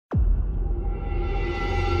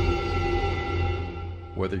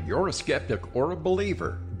Whether you're a skeptic or a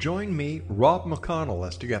believer, join me, Rob McConnell,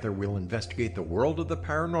 as together we'll investigate the world of the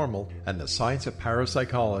paranormal and the science of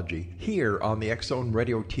parapsychology here on the X-Zone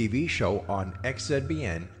Radio TV show on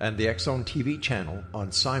XZBN and the X-Zone TV channel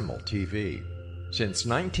on Simul TV. Since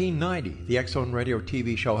 1990, the X-Zone Radio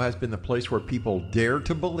TV show has been the place where people dare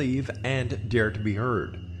to believe and dare to be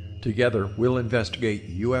heard. Together, we'll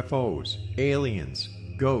investigate UFOs, aliens,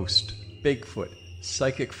 ghosts, Bigfoot,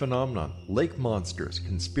 psychic phenomenon, lake monsters,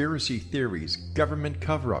 conspiracy theories, government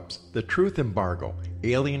cover-ups, the truth embargo,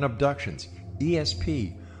 alien abductions,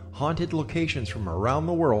 ESP, haunted locations from around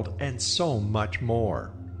the world, and so much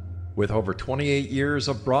more. With over 28 years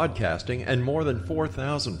of broadcasting and more than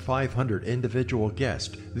 4,500 individual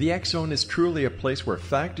guests, the X-Zone is truly a place where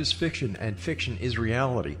fact is fiction and fiction is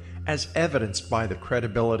reality, as evidenced by the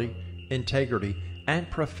credibility, integrity,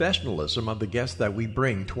 and professionalism of the guests that we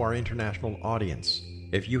bring to our international audience.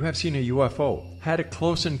 If you have seen a UFO, had a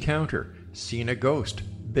close encounter, seen a ghost,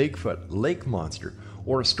 Bigfoot, lake monster,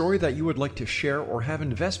 or a story that you would like to share or have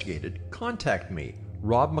investigated, contact me,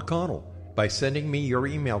 Rob McConnell, by sending me your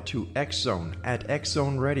email to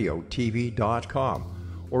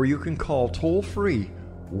xzone@xzoneradiotv.com, or you can call toll-free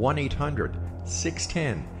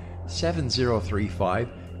 1-800-610-7035,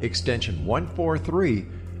 extension 143,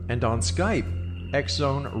 and on Skype,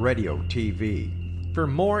 X-Zone Radio TV. For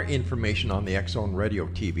more information on the X-Zone Radio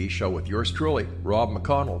TV show with yours truly, Rob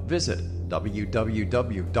McConnell, visit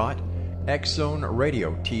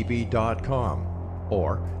www.xzoneradiotv.com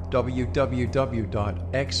or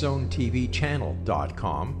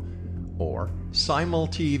www.xzonetvchannel.com or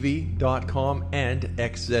simultv.com and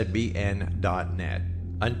xzbn.net.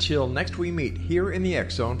 Until next we meet here in the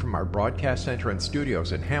X-Zone from our broadcast center and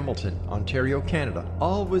studios in Hamilton, Ontario, Canada,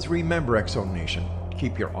 always remember, X-Zone Nation,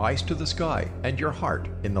 keep your eyes to the sky and your heart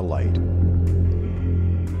in the light.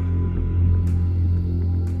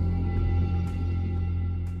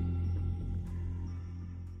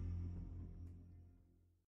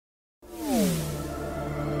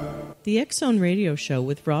 The X-Zone Radio Show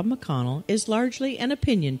with Rob McConnell is largely an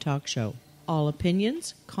opinion talk show. All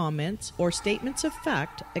opinions, comments, or statements of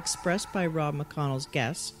fact expressed by Rob McConnell's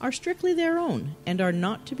guests are strictly their own and are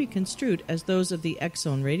not to be construed as those of the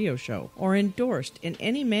X-Zone Radio Show or endorsed in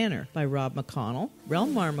any manner by Rob McConnell,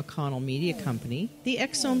 rel-mar McConnell Media Company, the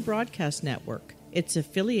X-Zone Broadcast Network, its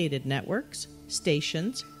affiliated networks,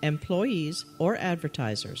 stations, employees, or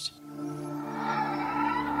advertisers.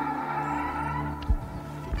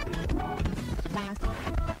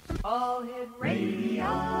 All Hit Radio.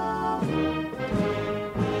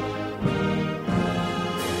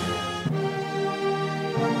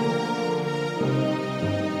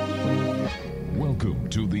 Welcome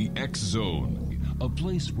to the X-Zone, a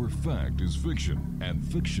place where fact is fiction and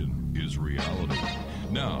fiction is reality.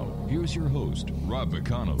 Now, here's your host, Rob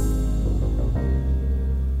McConnell.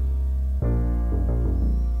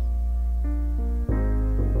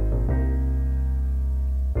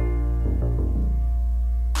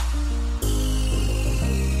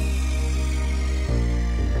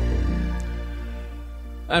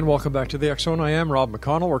 And welcome back to the X-Zone. I am Rob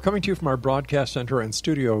McConnell. We're coming to you from our broadcast center and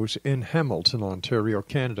studios in Hamilton, Ontario,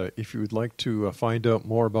 Canada. If you would like to find out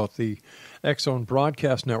more about the X-Zone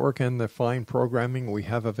Broadcast Network and the fine programming we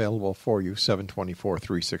have available for you,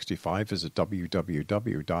 7/24/365, visit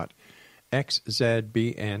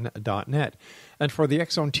www.xzbn.net. And for the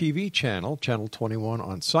X-Zone TV channel, channel 21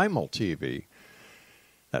 on Simul TV,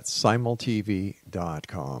 that's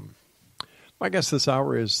simultv.com. My guest this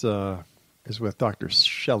hour is with Dr.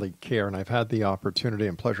 Shelley Kaehr, and I've had the opportunity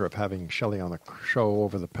and pleasure of having Shelley on the show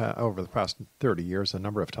over the past 30 years, a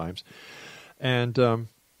number of times. And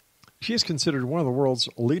she is considered one of the world's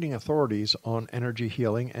leading authorities on energy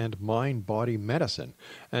healing and mind-body medicine.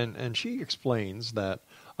 And she explains that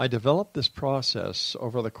I developed this process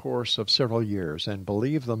over the course of several years and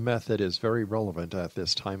believe the method is very relevant at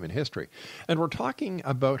this time in history. And we're talking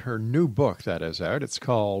about her new book that is out. It's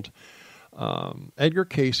called Edgar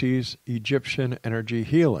Cayce's Egyptian Energy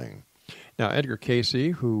Healing. Now, Edgar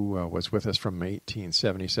Cayce, who was with us from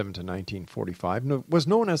 1877 to 1945, was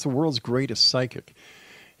known as the world's greatest psychic.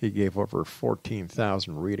 He gave over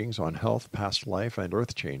 14,000 readings on health, past life, and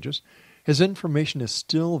earth changes. His information is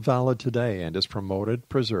still valid today and is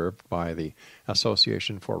preserved by the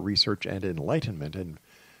Association for Research and Enlightenment in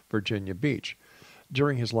Virginia Beach.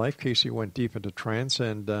 During his life, Cayce went deep into trance,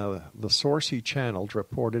 and the source he channeled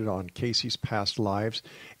reported on Cayce's past lives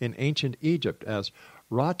in ancient Egypt as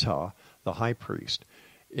Ra-Ta, the high priest.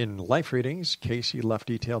 In life readings, Cayce left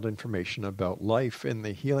detailed information about life in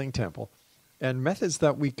the healing temple and methods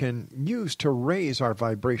that we can use to raise our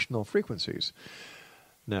vibrational frequencies.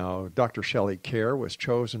 Now, Dr. Shelley Kaehr was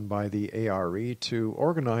chosen by the ARE to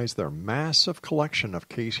organize their massive collection of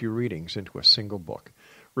Cayce readings into a single book,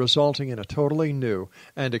 resulting in a totally new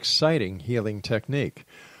and exciting healing technique.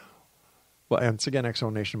 Well, once again,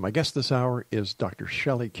 X-Zone Nation, my guest this hour is Dr.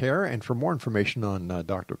 Shelley Kaehr, and for more information on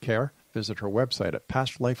Dr. Kaehr, visit her website at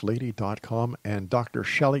pastlifelady.com. And Dr.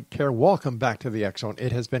 Shelley Kaehr, welcome back to the X-Zone.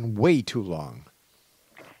 It has been way too long.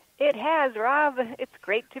 It has, Rob. It's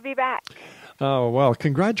great to be back. Oh, well,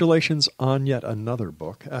 congratulations on yet another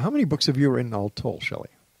book. How many books have you written all told, Shelley?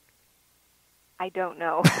 I don't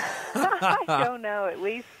know. I don't know. At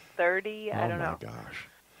least 30. I don't know. Oh, my gosh.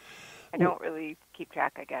 I don't really keep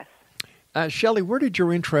track, I guess. Shelley, where did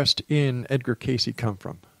your interest in Edgar Cayce come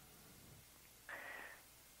from?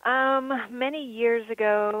 Many years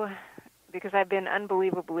ago, because I've been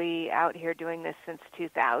unbelievably out here doing this since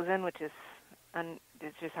 2000, which is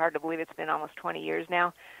it's just hard to believe it's been almost 20 years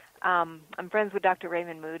now. I'm friends with Dr.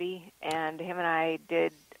 Raymond Moody, and him and I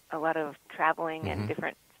did a lot of traveling and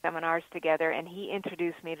different seminars together, and he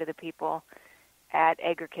introduced me to the people at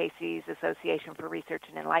Edgar Cayce's Association for Research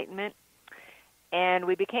and Enlightenment. And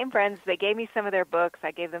we became friends. They gave me some of their books.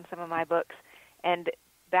 I gave them some of my books. And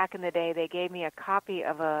back in the day, they gave me a copy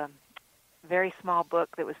of a very small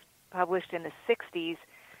book that was published in the 60s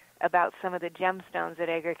about some of the gemstones that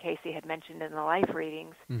Edgar Cayce had mentioned in the life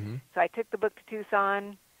readings. So I took the book to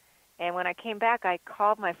Tucson, and when I came back, I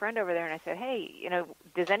called my friend over there, and I said, hey,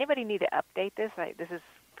 does anybody need to update this? This is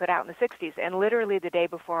put out in the 60s. And literally the day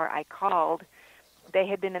before I called, they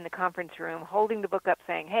had been in the conference room holding the book up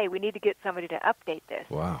saying, hey, we need to get somebody to update this.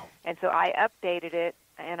 Wow. And so I updated it,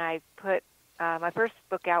 and I put my first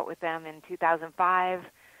book out with them in 2005,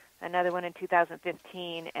 another one in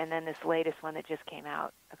 2015, and then this latest one that just came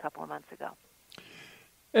out a couple of months ago.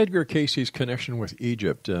 Edgar Cayce's connection with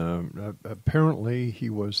Egypt, apparently he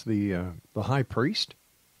was the high priest?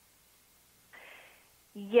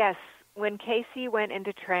 Yes. When Cayce went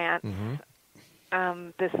into trance,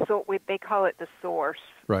 they call it the source,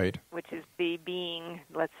 right? Which is the being,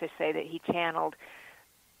 let's just say, that he channeled,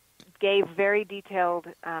 gave very detailed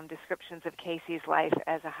descriptions of Cayce's life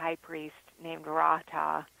as a high priest named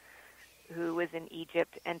Ra-Ta, who was in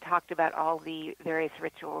Egypt, and talked about all the various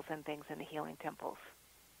rituals and things in the healing temples.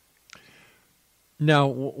 Now,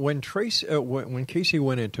 when Cayce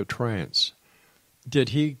went into trance, did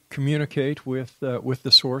he communicate with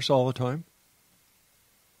the source all the time?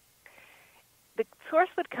 The source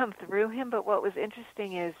would come through him, but what was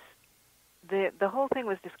interesting is the whole thing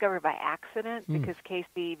was discovered by accident because Cayce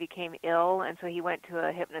became ill, and so he went to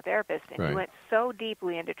a hypnotherapist, and he went so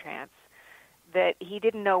deeply into trance that he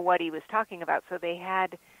didn't know what he was talking about. So they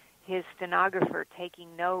had his stenographer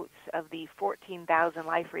taking notes of the 14,000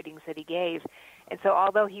 life readings that he gave. And so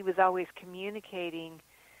although he was always communicating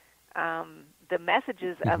the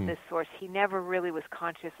messages of this source, he never really was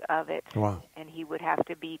conscious of it. Wow. And he would have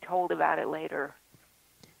to be told about it later.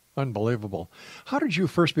 Unbelievable. How did you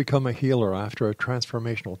first become a healer after a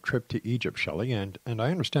transformational trip to Egypt, Shelley? And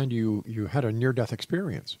I understand you had a near-death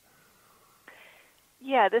experience.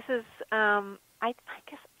 Yeah, this is, I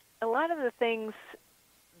guess, a lot of the things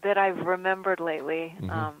that I've remembered lately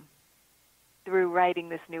through writing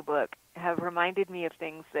this new book have reminded me of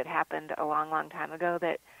things that happened a long, long time ago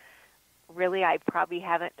that really I probably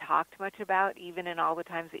haven't talked much about, even in all the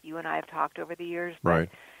times that you and I have talked over the years. But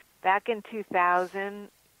back in 2000,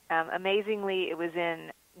 amazingly, it was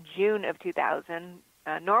in June of 2000.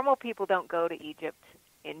 Normal people don't go to Egypt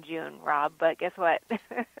in June, Rob, but guess what?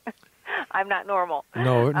 I'm not normal.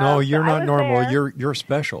 No, you're not normal. There. You're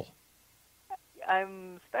special.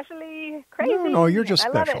 I'm specially crazy. No, you're just I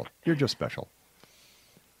love special. it. You're just special.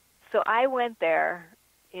 So I went there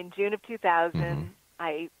in June of 2000.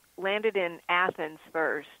 I landed in Athens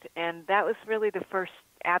first, and that was really the first,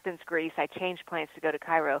 Athens, Greece. I changed plans to go to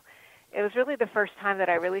Cairo. It was really the first time that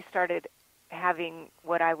I really started having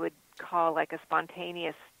what I would call like a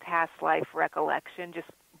spontaneous past life recollection, just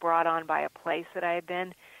brought on by a place that I had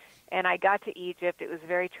been. And I got to Egypt. It was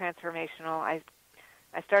very transformational. I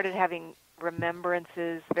started having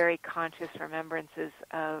remembrances, very conscious remembrances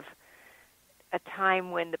of a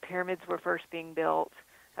time when the pyramids were first being built.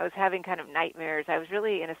 I was having kind of nightmares. I was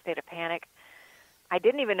really in a state of panic. I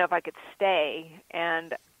didn't even know if I could stay,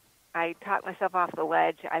 and I talked myself off the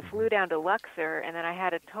ledge. I flew down to Luxor, and then I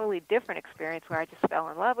had a totally different experience where I just fell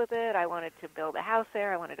in love with it. I wanted to build a house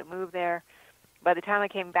there. I wanted to move there. By the time I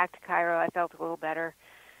came back to Cairo, I felt a little better,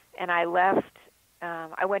 and I left.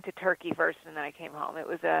 I went to Turkey first, and then I came home. It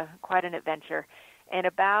was quite an adventure. And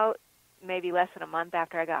about maybe less than a month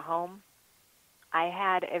after I got home, I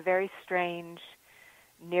had a very strange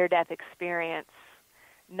near-death experience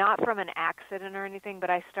not from an accident or anything, but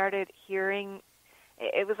I started hearing,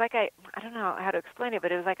 it was like I don't know how to explain it,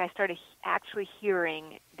 but it was like I started actually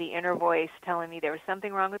hearing the inner voice telling me there was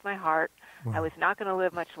something wrong with my heart. Wow. I was not going to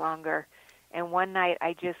live much longer. And one night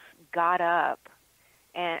I just got up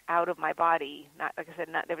and out of my body. Not, like I said,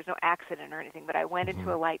 there was no accident or anything, but I went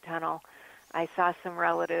into a light tunnel. I saw some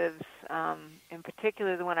relatives. In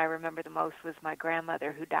particular, the one I remember the most was my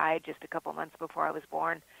grandmother, who died just a couple months before I was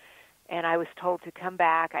born. And I was told to come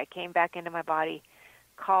back. I came back into my body,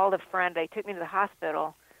 called a friend. They took me to the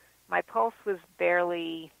hospital. My pulse was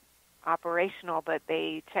barely operational, but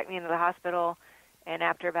they checked me into the hospital, and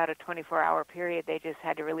after about a 24-hour period, they just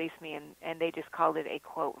had to release me, and they just called it a,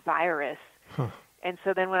 quote, virus. Huh. And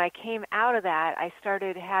so then when I came out of that, I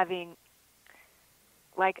started having,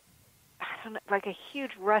 like a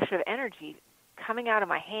huge rush of energy coming out of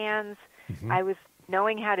my hands. Mm-hmm. I was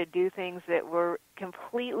knowing how to do things that were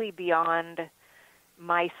completely beyond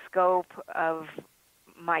my scope of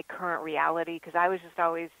my current reality, because I was just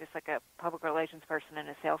always just like a public relations person and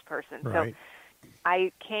a salesperson. Right. So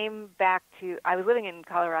I came back to, I was living in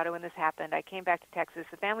Colorado when this happened. I came back to Texas.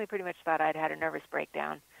 The family pretty much thought I'd had a nervous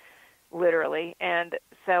breakdown, literally. And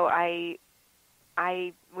so I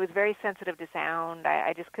was very sensitive to sound.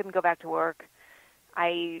 I just couldn't go back to work.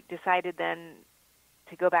 I decided then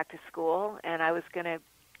to go back to school, and I was going to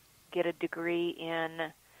get a degree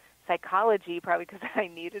in psychology, probably because I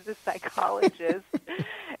needed a psychologist.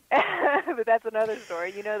 But that's another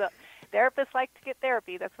story. You know, the therapists like to get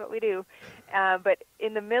therapy. That's what we do. But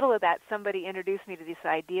in the middle of that, somebody introduced me to this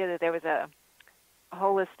idea that there was a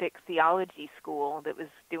holistic theology school that was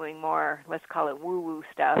doing more, let's call it woo-woo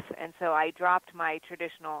stuff. And so I dropped my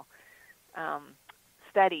traditional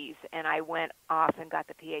studies, and I went off and got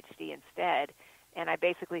the Ph.D. instead. And I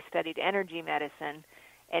basically studied energy medicine.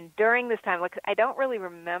 And during this time, like, I don't really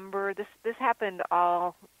remember, this happened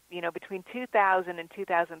all, between 2000 and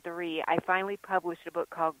 2003. I finally published a book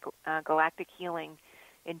called Galactic Healing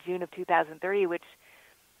in June of 2003, which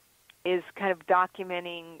is kind of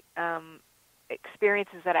documenting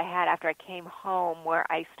experiences that I had after I came home, where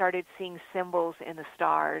I started seeing symbols in the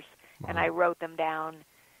stars, and I wrote them down,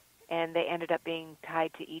 and they ended up being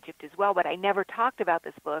tied to Egypt as well. But I never talked about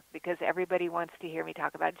this book because everybody wants to hear me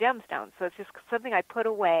talk about gemstones. So it's just something I put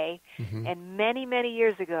away. Mm-hmm. And many, many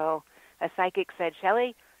years ago, a psychic said,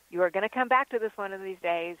 Shelley, you are going to come back to this one of these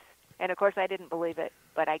days. And, of course, I didn't believe it,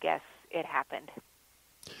 but I guess it happened.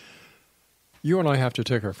 You and I have to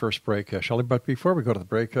take our first break, Shelley, but before we go to the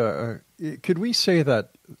break, could we say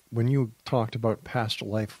that when you talked about past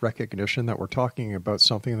life recognition, that we're talking about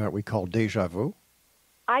something that we call déjà vu?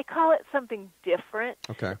 I call it something different.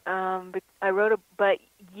 Okay. But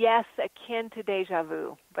yes, akin to déjà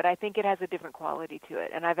vu, but I think it has a different quality to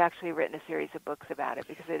it. And I've actually written a series of books about it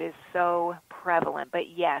because it is so prevalent. But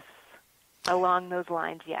yes, along those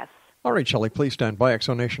lines, yes. All right, Shelley, please stand by.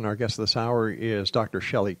 Exonation, our guest this hour is Dr.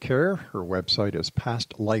 Shelley Kaehr. Her website is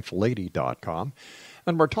pastlifelady.com.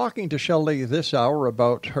 And we're talking to Shelley this hour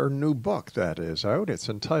about her new book that is out. It's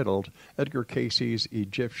entitled Edgar Cayce's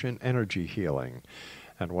Egyptian Energy Healing.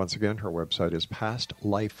 And once again, her website is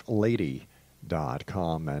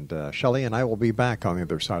pastlifelady.com. And Shelley and I will be back on the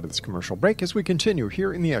other side of this commercial break as we continue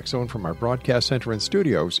here in the X Zone from our broadcast center and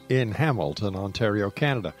studios in Hamilton, Ontario,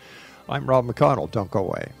 Canada. I'm Rob McConnell. Don't go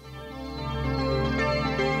away.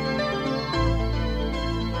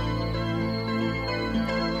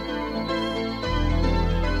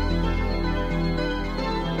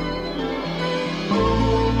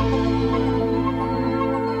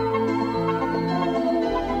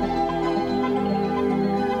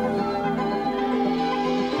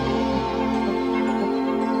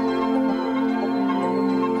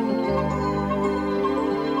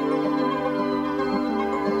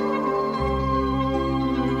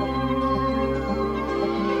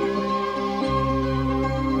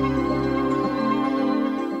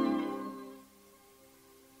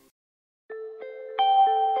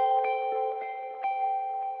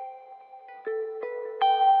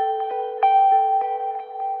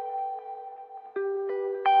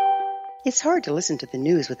 It's hard to listen to the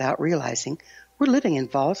news without realizing we're living in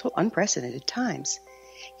volatile, unprecedented times.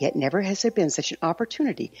 Yet never has there been such an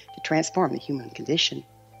opportunity to transform the human condition.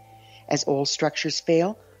 As old structures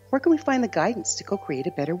fail, where can we find the guidance to co-create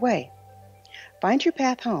a better way? Find Your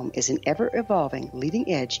Path Home is an ever-evolving,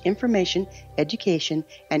 leading-edge information, education,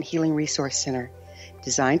 and healing resource center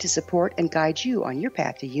designed to support and guide you on your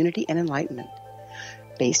path to unity and enlightenment.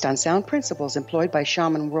 Based on sound principles employed by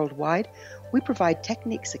shaman worldwide, we provide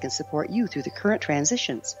techniques that can support you through the current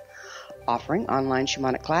transitions, offering online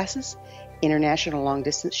shamanic classes, international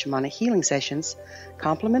long-distance shamanic healing sessions,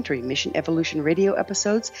 complimentary Mission Evolution radio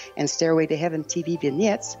episodes and Stairway to Heaven TV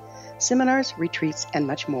vignettes, seminars, retreats, and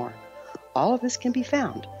much more. All of this can be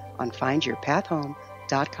found on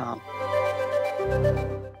findyourpathhome.com.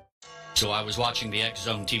 So I was watching the X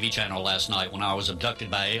Zone TV channel last night when I was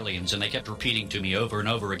abducted by aliens, and they kept repeating to me over and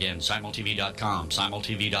over again, simultv.com,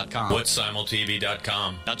 simultv.com. What's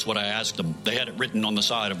simultv.com? That's what I asked them. They had it written on the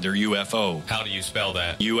side of their UFO. How do you spell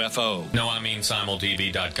that? UFO. No, I mean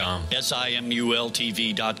simultv.com.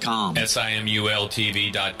 simultv.com.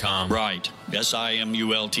 simultv.com. Right.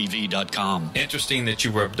 simultv.com. Interesting that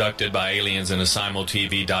you were abducted by aliens in a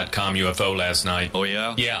simultv.com UFO last night. Oh,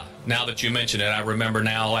 yeah? Yeah. Now that you mention it, I remember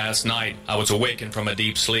now last night I was awakened from a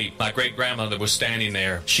deep sleep. My great-grandmother was standing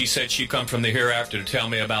there. She said she'd come from the hereafter to tell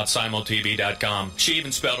me about simultv.com. She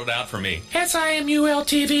even spelled it out for me.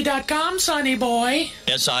 simultv.com, sonny boy.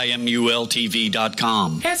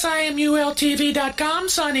 simultv.com. simultv.com,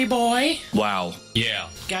 sonny boy. Wow. Yeah.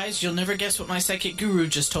 Guys, you'll never guess what my psychic guru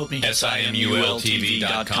just told me.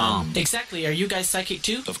 simultv.com. Exactly. Are you guys psychic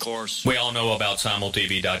too? Of course. We all know about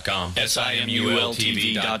simultv.com.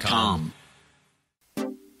 simultv.com.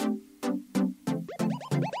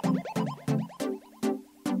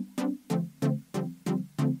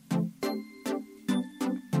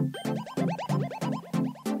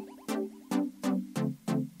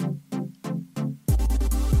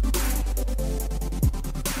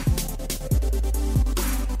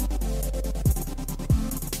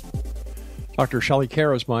 Dr. Shelley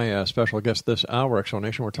Kaehr is my special guest this hour.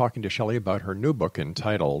 Explanation. We're talking to Shelley about her new book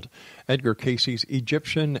entitled Edgar Cayce's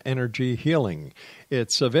Egyptian Energy Healing.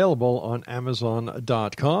 It's available on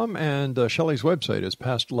Amazon.com, and Shelley's website is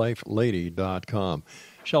pastlifelady.com.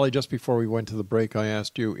 Shelley, just before we went to the break, I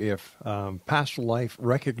asked you if past life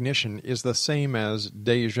recognition is the same as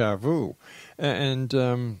déjà vu. And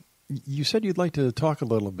you said you'd like to talk a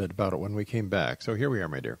little bit about it when we came back. So here we are,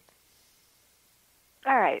 my dear.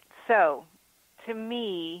 All right. So, to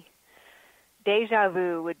me, déjà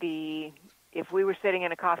vu would be if we were sitting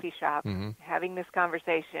in a coffee shop having this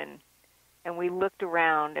conversation and we looked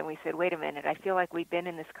around and we said, wait a minute, I feel like we've been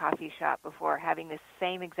in this coffee shop before having this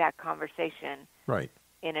same exact conversation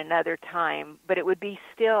in another time, but it would be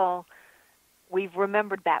still, we've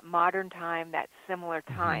remembered that modern time, that similar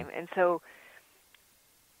time. And so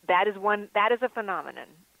that is a phenomenon.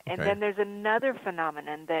 And then there's another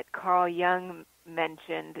phenomenon that Carl Jung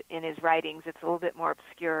mentioned in his writings. It's a little bit more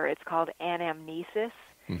obscure. It's called anamnesis.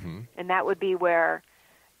 And that would be where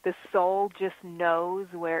the soul just knows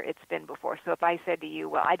where it's been before. So if I said to you,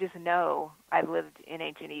 well, I just know I've lived in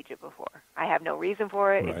ancient Egypt before. I have no reason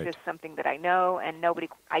for it. It's just something that I know, and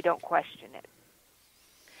I don't question it.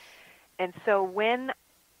 And so when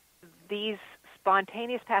these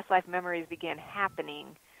spontaneous past life memories began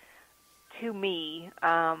happening to me,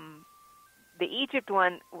 the Egypt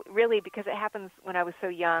one, really, because it happens when I was so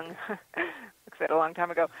young, like I said, a long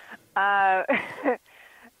time ago,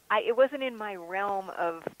 it wasn't in my realm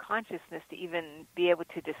of consciousness to even be able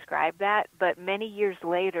to describe that, but many years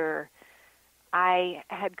later, I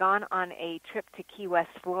had gone on a trip to Key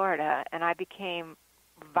West, Florida, and I became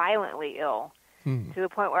violently ill to the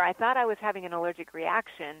point where I thought I was having an allergic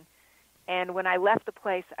reaction. And when I left the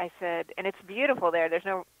place, I said, and it's beautiful there, there's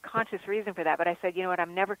no conscious reason for that, but I said, you know what,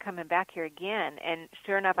 I'm never coming back here again. And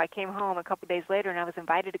sure enough, I came home a couple days later, and I was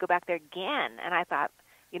invited to go back there again. And I thought,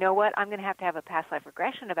 you know what, I'm going to have a past life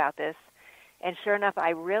regression about this. And sure enough,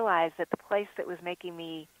 I realized that the place that was making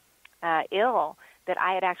me ill, that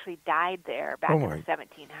I had actually died there back in the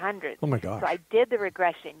 1700s. Oh, my gosh. So I did the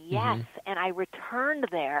regression, yes, and I returned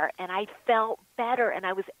there, and I felt better, and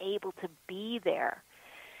I was able to be there.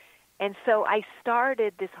 And so I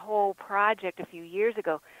started this whole project a few years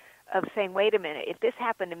ago of saying, wait a minute, if this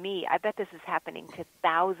happened to me, I bet this is happening to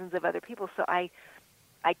thousands of other people. So I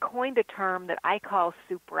coined a term that I call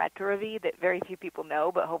supretravy, that very few people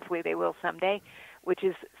know, but hopefully they will someday, which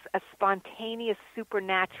is a spontaneous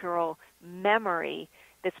supernatural memory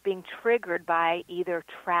that's being triggered by either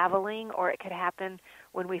traveling, or it could happen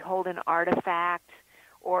when we hold an artifact,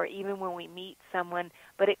 or even when we meet someone,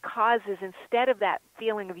 but it causes, instead of that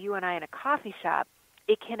feeling of you and I in a coffee shop,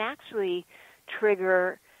 it can actually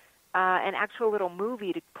trigger an actual little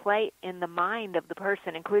movie to play in the mind of the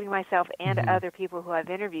person, including myself and other people who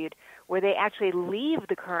I've interviewed, where they actually leave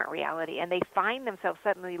the current reality and they find themselves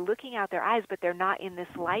suddenly looking out their eyes, but they're not in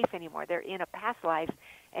this life anymore. They're in a past life,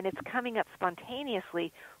 and it's coming up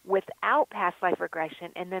spontaneously without past life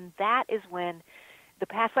regression, and then that is when the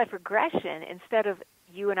past life regression, instead of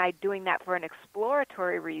you and I doing that for an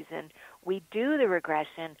exploratory reason, we do the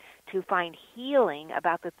regression to find healing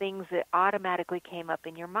about the things that automatically came up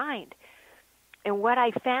in your mind. what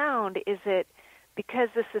I found is that because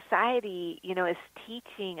the society, is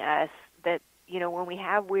teaching us that, when we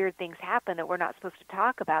have weird things happen, that we're not supposed to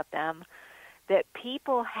talk about them, that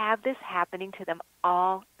people have this happening to them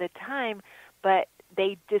all the time, but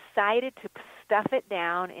they decided to stuff it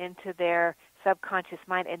down into their subconscious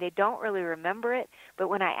mind, and they don't really remember it. But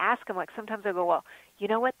when I ask them, like sometimes I go, well, you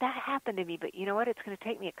know what, that happened to me, but you know what, it's going to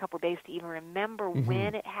take me a couple days to even remember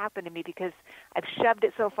when it happened to me because I've shoved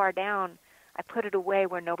it so far down, I put it away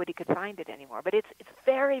where nobody could find it anymore. But it's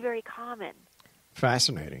very, very common.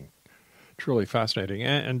 Fascinating. Truly fascinating.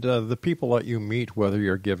 And the people that you meet, whether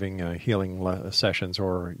you're giving healing sessions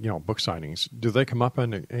or, book signings, do they come up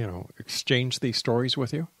and, exchange these stories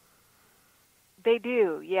with you? They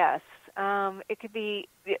do, yes. It could be,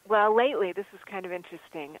 well, lately, this is kind of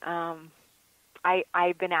interesting.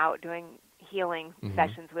 I've been out doing healing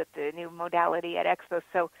sessions with the new modality at Expo,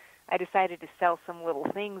 so I decided to sell some little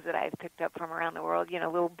things that I've picked up from around the world,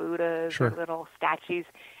 little Buddhas or little statues.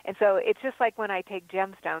 And so it's just like when I take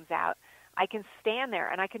gemstones out, I can stand there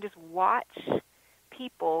and I can just watch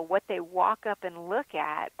people, what they walk up and look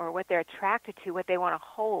at or what they're attracted to, what they want to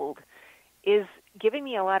hold, is giving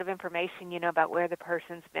me a lot of information, about where the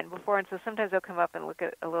person's been before. And so sometimes they'll come up and look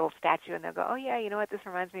at a little statue and they'll go, oh, yeah, you know what, this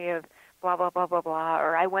reminds me of blah, blah, blah, blah, blah,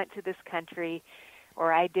 or I went to this country,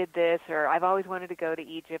 or I did this, or I've always wanted to go to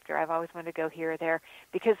Egypt, or I've always wanted to go here or there,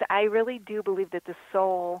 because I really do believe that the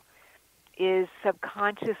soul is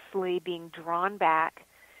subconsciously being drawn back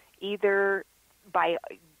either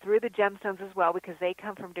through the gemstones as well, because they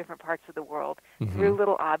come from different parts of the world, through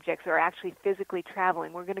little objects, or actually physically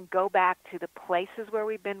traveling. We're going to go back to the places where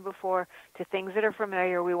we've been before, to things that are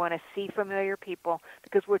familiar. We want to see familiar people,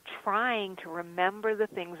 because we're trying to remember the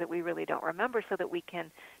things that we really don't remember so that we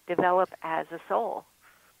can develop as a soul.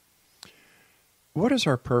 What is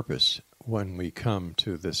our purpose when we come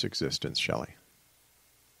to this existence, Shelley?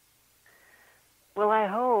 Well, I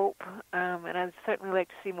hope, and I'd certainly like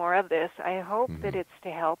to see more of this, I hope that it's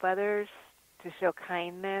to help others, to show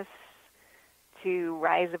kindness, to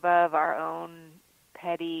rise above our own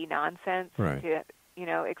petty nonsense, to,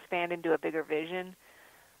 expand into a bigger vision.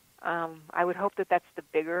 I would hope that that's the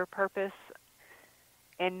bigger purpose.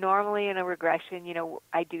 And normally in a regression,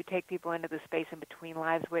 I do take people into the space in between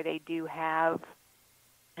lives where they do have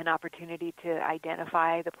an opportunity to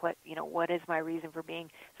identify what is my reason for being.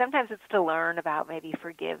 Sometimes it's to learn about maybe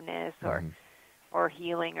forgiveness or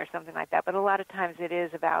healing or something like that. But a lot of times it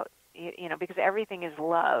is about, because everything is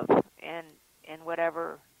love and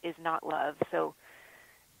whatever is not love. So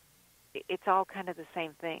it's all kind of the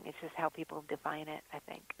same thing. It's just how people define it, I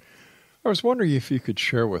think. I was wondering if you could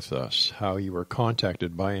share with us how you were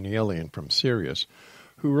contacted by an alien from Sirius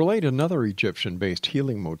who relayed another Egyptian-based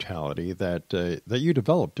healing modality that you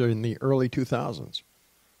developed in the early 2000s.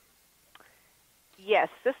 Yes,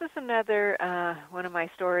 this is another one of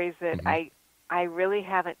my stories that I really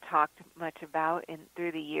haven't talked much about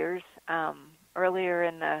through the years. Earlier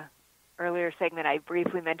in the earlier segment, I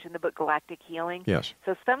briefly mentioned the book Galactic Healing. Yes.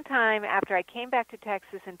 So sometime after I came back to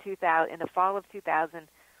Texas in the fall of 2000,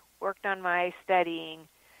 worked on my studying,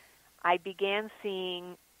 I began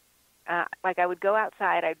seeing, I would go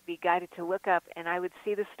outside, I'd be guided to look up, and I would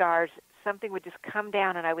see the stars. Something would just come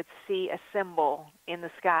down, and I would see a symbol in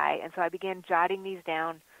the sky. And so I began jotting these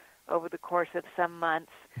down over the course of some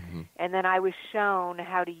months. And then I was shown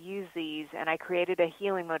how to use these, and I created a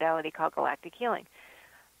healing modality called Galactic Healing.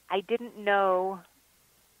 I didn't know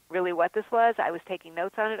really what this was. I was taking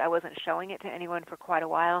notes on it. I wasn't showing it to anyone for quite a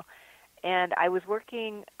while. And I was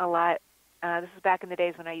working a lot. This is back in the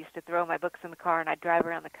days when I used to throw my books in the car and I'd drive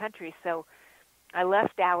around the country. So I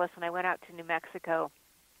left Dallas and I went out to New Mexico,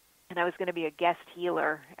 and I was going to be a guest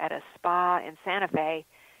healer at a spa in Santa Fe.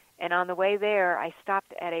 And on the way there, I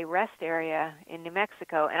stopped at a rest area in New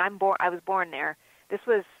Mexico, and I was born there. This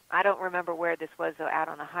was, I don't remember where this was, though, out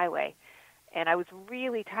on the highway. And I was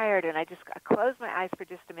really tired, and I closed my eyes for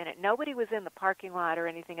just a minute. Nobody was in the parking lot or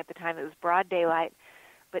anything at the time. It was broad daylight.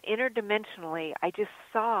 But interdimensionally, I just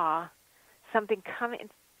saw something come in,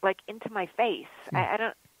 into my face.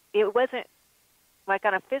 It wasn't like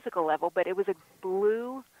on a physical level, but it was a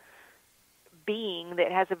blue being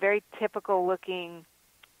that has a very typical looking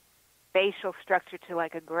facial structure to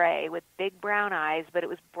like a gray with big brown eyes, but it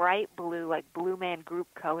was bright blue, like Blue Man Group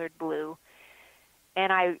colored blue.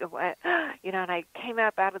 And I went, and I came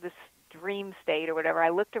up out of this dream state or whatever. I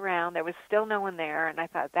looked around. There was still no one there, and I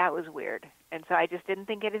thought that was weird. And so I just didn't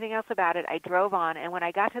think anything else about it. I drove on, and when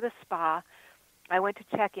I got to the spa, I went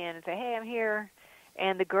to check in and say, hey, I'm here.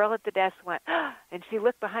 And the girl at the desk went, and she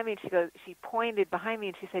looked behind me, and she pointed behind me,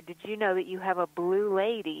 and she said, did you know that you have a blue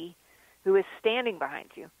lady who is standing behind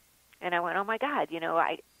you? And I went, oh my God,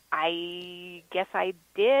 I guess I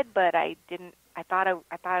did, but I didn't. I thought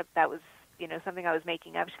that was, something I was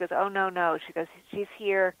making up. She goes, oh no. She goes, she's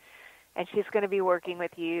here, and she's going to be working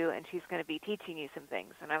with you, and she's going to be teaching you some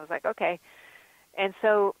things. And I was like, okay. And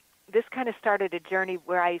so this kind of started a journey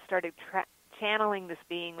where I started channeling this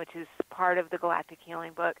being, which is part of the Galactic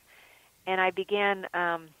Healing book. And I began.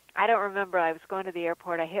 I don't remember. I was going to the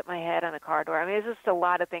airport. I hit my head on the car door. I mean, it's just a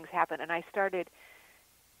lot of things happened, and I started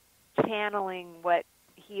channeling what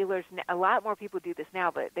healers. A lot more people do this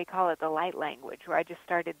now, but they call it the light language. Where I just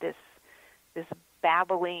started this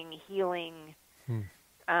babbling healing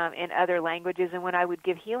in other languages. And when I would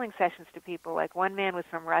give healing sessions to people, like one man was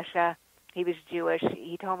from Russia. He was Jewish.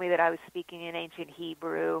 He told me that I was speaking in ancient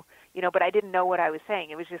Hebrew, but I didn't know what I was saying.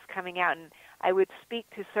 It was just coming out, and I would speak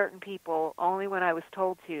to certain people only when I was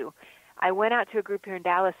told to. I went out to a group here in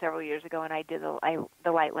Dallas several years ago, and I did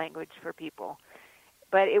the light language for people.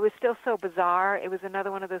 But it was still so bizarre. It was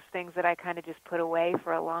another one of those things that I kind of just put away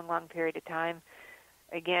for a long, long period of time.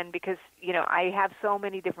 Again, because, I have so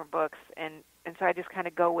many different books, and so I just kind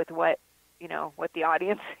of go with what the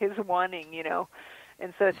audience is wanting,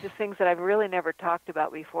 And so it's just things that I've really never talked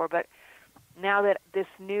about before. But now that this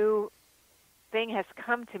new thing has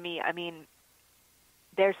come to me, I mean,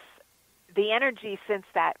 there's the energy since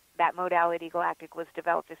that modality galactic was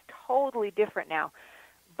developed is totally different now.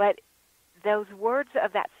 But those words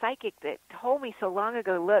of that psychic that told me so long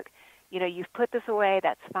ago, look, you've put this away,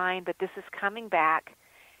 that's fine, but this is coming back.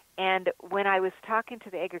 And when I was talking to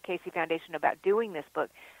the Edgar Cayce Foundation about doing this book,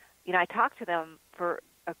 I talked to them for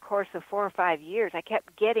a course of 4 or 5 years. I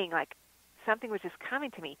kept getting, something was just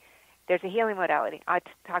coming to me. There's a healing modality. I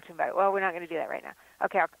talked to them about it. Well, we're not going to do that right now.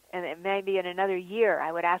 Okay, and then maybe in another year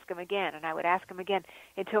I would ask them again, and I would ask them again,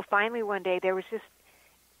 until finally one day there was just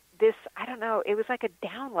this, I don't know, it was like a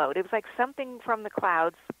download. It was like something from the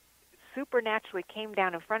clouds supernaturally came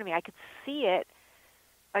down in front of me. I could see it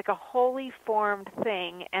like a wholly formed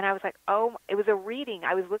thing, and I was like, oh, it was a reading.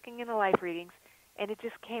 I was looking in the life readings, and it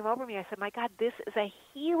just came over me. I said, my God, this is a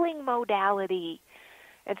healing modality.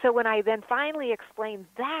 And so when I then finally explained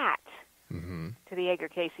that to the Edgar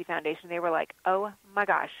Cayce Foundation, they were like, oh, my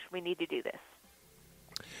gosh, we need to do this.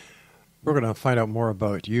 We're going to find out more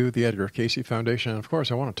about you, the Edgar Cayce Foundation, and of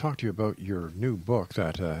course I want to talk to you about your new book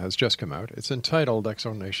that has just come out. It's entitled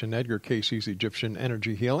Exonation, Edgar Cayce's Egyptian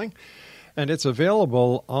Energy Healing, and it's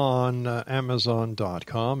available on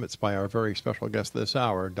Amazon.com. It's by our very special guest this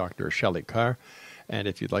hour, Dr. Shelley Kaehr. And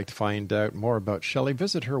if you'd like to find out more about Shelley,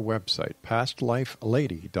 visit her website,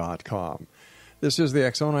 pastlifelady.com. This is the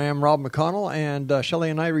X Zone. I am Rob McConnell, and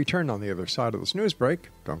Shelley and I return on the other side of this news break.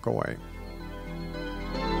 Don't go away.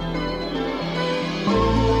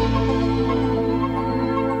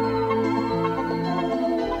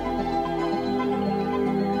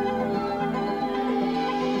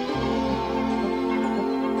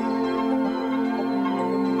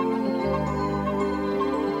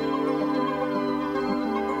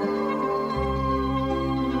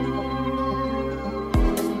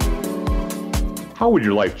 How would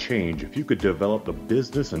your life change if you could develop the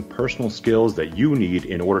business and personal skills that you need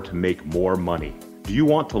in order to make more money? Do you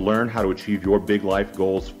want to learn how to achieve your big life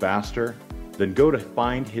goals faster? Then go to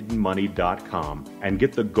findhiddenmoney.com and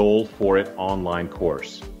get the Goal for It online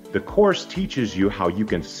course. The course teaches you how you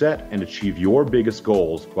can set and achieve your biggest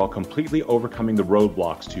goals while completely overcoming the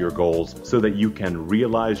roadblocks to your goals so that you can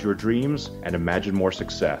realize your dreams and imagine more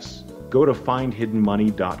success. Go to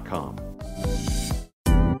findhiddenmoney.com.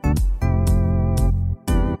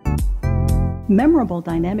 Memorable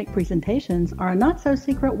dynamic presentations are a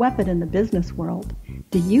not-so-secret weapon in the business world.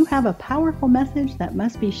 Do you have a powerful message that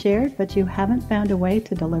must be shared, but you haven't found a way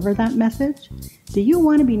to deliver that message? Do you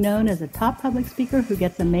want to be known as a top public speaker who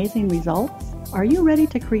gets amazing results? Are you ready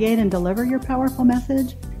to create and deliver your powerful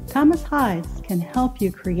message? Thomas Hides can help you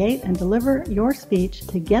create and deliver your speech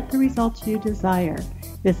to get the results you desire.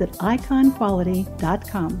 Visit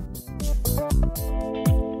iconquality.com.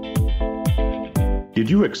 Did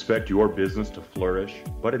you expect your business to flourish,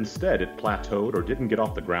 but instead it plateaued or didn't get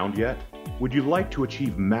off the ground yet? Would you like to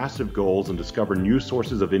achieve massive goals and discover new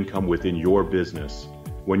sources of income within your business?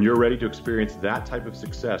 When you're ready to experience that type of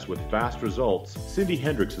success with fast results, Cindy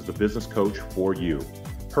Hendricks is the business coach for you.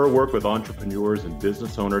 Her work with entrepreneurs and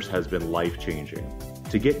business owners has been life-changing.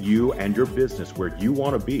 To get you and your business where you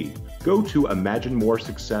want to be, go to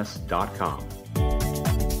imaginemoresuccess.com.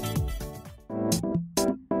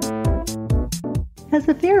 Has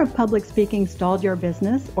the fear of public speaking stalled your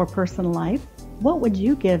business or personal life? What would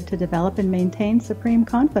you give to develop and maintain supreme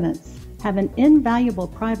confidence? Have an invaluable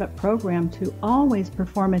private program to always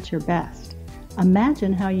perform at your best.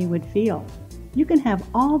 Imagine how you would feel. You can have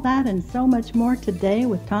all that and so much more today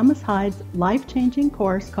with Thomas Hyde's life-changing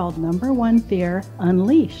course called Number One Fear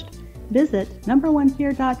Unleashed. Visit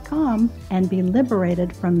numberonefear.com and be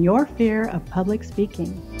liberated from your fear of public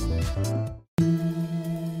speaking.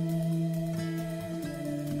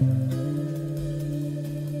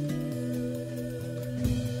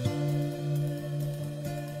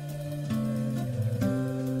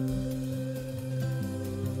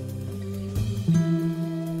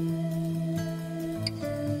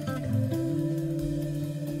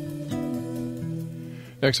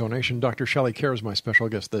 Exonation, Dr. Shelley Kaehr is my special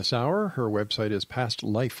guest this hour. Her website is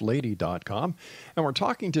pastlifelady.com. And we're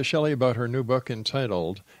talking to Shelley about her new book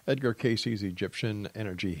entitled Edgar Cayce's Egyptian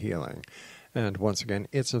Energy Healing. And once again,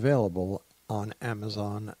 it's available on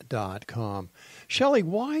Amazon.com. Shelley,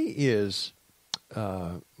 why is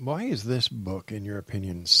this book, in your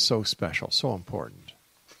opinion, so special, so important?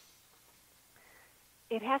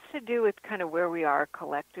 It has to do with kind of where we are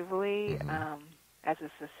collectively as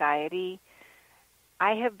a society.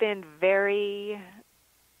 I have been very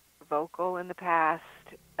vocal in the past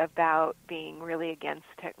about being really against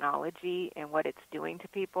technology and what it's doing to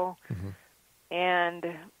people. And,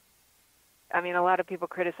 I mean, a lot of people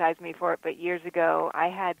criticize me for it, but years ago I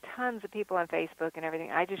had tons of people on Facebook and everything.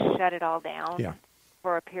 I just shut it all down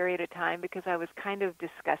for a period of time because I was kind of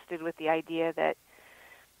disgusted with the idea that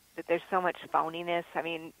there's so much phoniness. I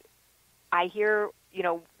mean, I hear,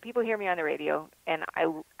 people hear me on the radio, and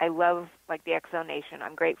I love, like, the Exonation.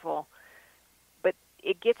 I'm grateful. But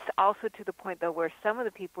it gets also to the point, though, where some of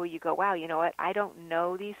the people you go, wow, you know what? I don't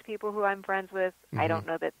know these people who I'm friends with. I don't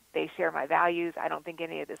know that they share my values. I don't think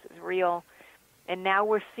any of this is real. And now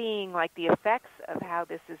we're seeing, like, the effects of how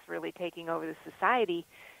this is really taking over the society,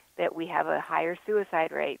 that we have a higher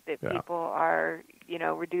suicide rate, that people are,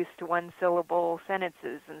 reduced to one-syllable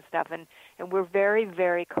sentences and stuff. And we're very,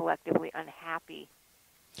 very collectively unhappy.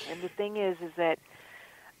 And the thing is that,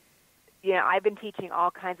 I've been teaching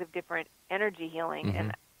all kinds of different energy healing,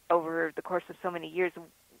 and over the course of so many years,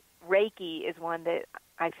 Reiki is one that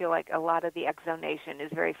I feel like a lot of the Exonation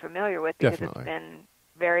is very familiar with because it's been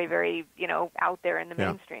very, very, out there in the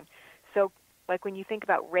mainstream. So, like, when you think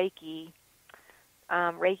about Reiki,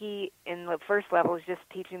 Reiki in the first level is just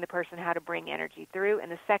teaching the person how to bring energy through. In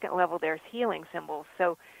the second level, there's healing symbols.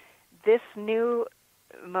 So this new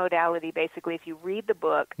modality, basically, if you read the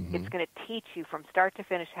book, it's going to teach you from start to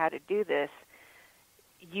finish how to do this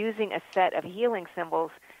using a set of healing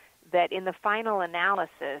symbols that in the final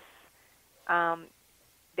analysis,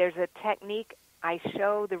 there's a technique I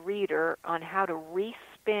show the reader on how to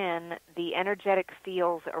respin the energetic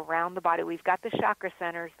fields around the body. We've got the chakra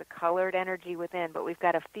centers, the colored energy within, but we've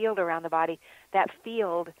got a field around the body. That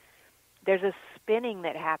field, there's a spinning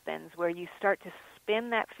that happens where you start to spin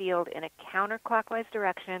that field in a counterclockwise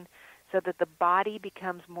direction so that the body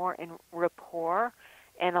becomes more in rapport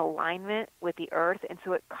and alignment with the earth, and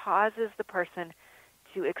so it causes the person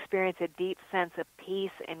to experience a deep sense of peace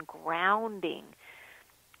and grounding.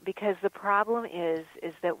 Because the problem is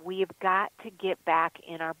that we've got to get back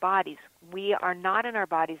in our bodies. We are not in our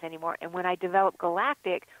bodies anymore. And when I developed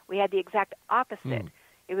Galactic, we had the exact opposite.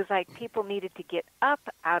 It was like people needed to get up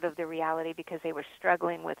out of the reality because they were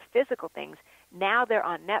struggling with physical things. Now they're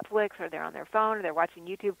on Netflix or they're on their phone or they're watching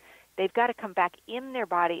YouTube. They've got to come back in their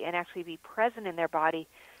body and actually be present in their body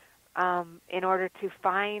in order to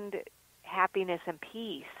find happiness and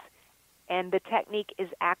peace. And the technique is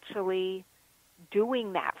actually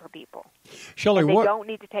doing that for people. Shelley, they don't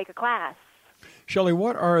need to take a class. Shelley,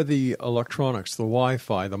 what are the electronics, the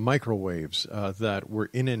Wi-Fi, the microwaves that we're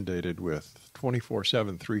inundated with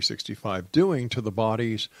 24/7, 365 doing to the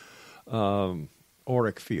body's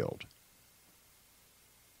auric field?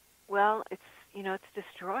 Well, it's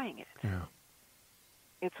destroying it. Yeah.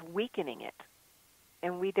 It's weakening it.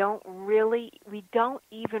 And we don't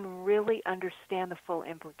even really understand the full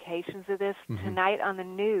implications of this. Tonight on the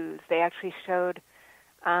news, they actually showed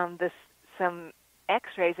some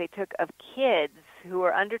X-rays they took of kids who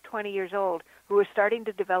were under 20 years old who were starting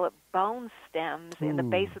to develop bone stems in the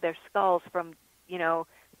base of their skulls from,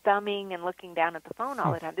 thumbing and looking down at the phone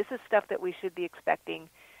all the time. This is stuff that we should be expecting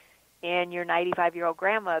in your 95-year-old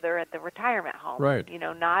grandmother at the retirement home. Right.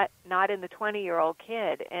 Not in the 20-year-old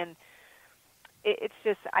kid. And it's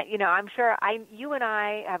just, I'm sure you and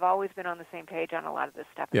I have always been on the same page on a lot of this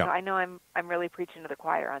stuff. Yeah. So I know I'm really preaching to the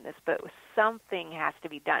choir on this, but something has to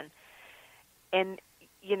be done. And,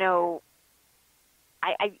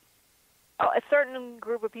 a certain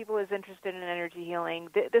group of people is interested in energy healing.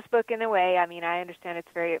 This book, in a way, I understand it's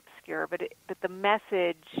very obscure, but the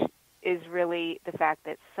message is really the fact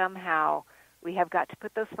that somehow We have got to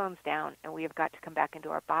put those phones down, and we have got to come back into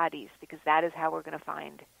our bodies, because that is how we're going to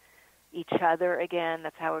find each other again.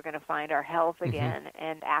 That's how we're going to find our health again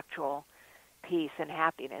and actual peace and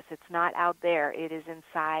happiness. It's not out there. It is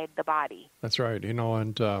inside the body. That's right.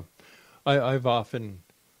 And I've often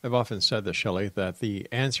said this, Shelley, that the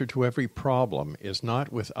answer to every problem is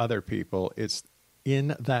not with other people. It's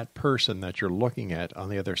in that person that you're looking at on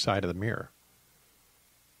the other side of the mirror.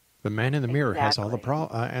 The man in the mirror has all the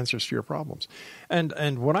answers to your problems.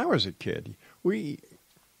 And when I was a kid, we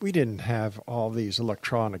didn't have all these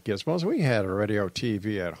electronic gizmos. We had a radio,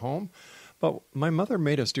 TV at home. But my mother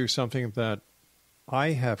made us do something that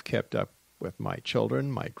I have kept up with my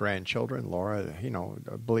children, my grandchildren. Laura,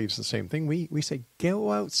 believes the same thing. We say,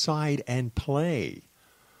 go outside and play.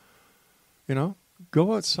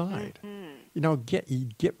 Go outside.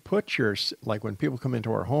 Put your, like when people come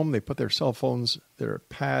into our home, they put their cell phones, their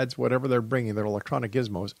pads, whatever they're bringing, their electronic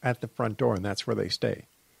gizmos at the front door, and that's where they stay.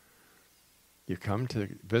 You come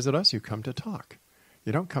to visit us, you come to talk.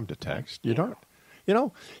 You don't come to text. You don't,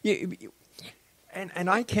 and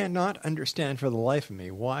I cannot understand for the life of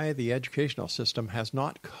me why the educational system has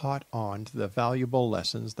not caught on to the valuable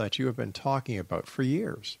lessons that you have been talking about for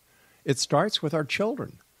years. It starts with our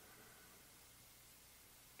children.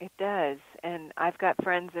 It does, and I've got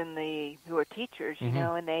friends who are teachers,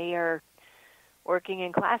 and they are working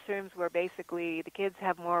in classrooms where basically the kids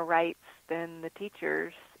have more rights than the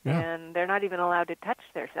teachers, and they're not even allowed to touch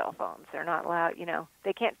their cell phones. They're not allowed,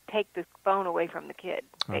 they can't take the phone away from the kid,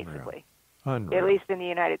 basically. Unreal. At least in the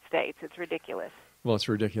United States. It's ridiculous. Well, it's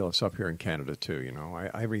ridiculous up here in Canada, too.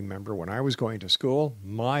 I remember when I was going to school,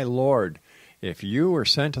 my Lord, if you were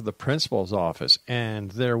sent to the principal's office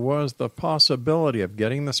and there was the possibility of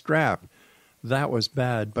getting the strap, that was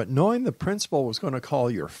bad. But knowing the principal was going to call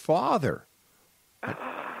your father,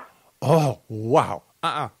 oh, wow.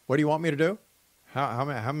 What do you want me to do?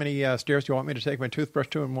 How many stairs do you want me to take my toothbrush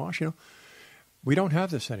to and wash? We don't have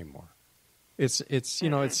this anymore. It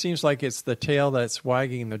seems like it's the tail that's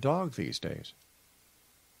wagging the dog these days.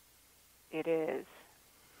 It is.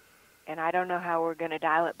 And I don't know how we're going to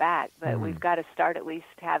dial it back, but we've got to start at least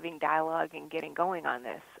having dialogue and getting going on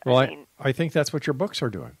this. Well, I think that's what your books are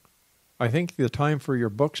doing. I think the time for your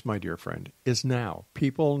books, my dear friend, is now.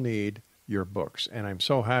 People need your books, and I'm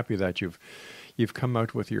so happy that you've come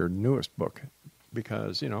out with your newest book,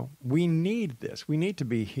 because we need this. We need to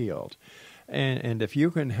be healed, and if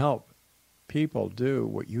you can help people do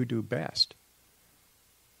what you do best,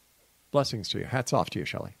 blessings to you. Hats off to you,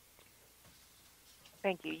 Shelley.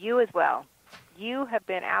 Thank you. You as well. You have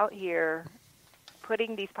been out here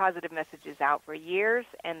putting these positive messages out for years,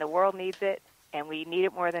 and the world needs it, and we need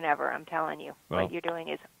it more than ever. I'm telling you. Well, what you're doing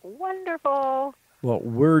is wonderful. What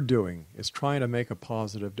we're doing is trying to make a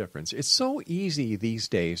positive difference. It's so easy these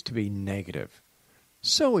days to be negative.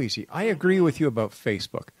 So easy. I agree with you about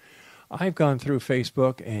Facebook. I've gone through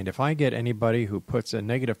Facebook, and if I get anybody who puts a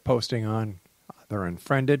negative posting on, they're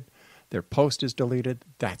unfriended, their post is deleted,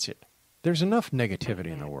 that's it. There's enough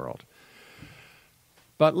negativity in the world.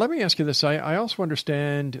 But let me ask you this. I also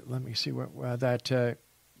understand, let me see, that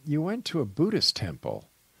you went to a Buddhist temple,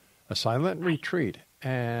 a silent retreat,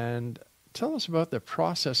 and tell us about the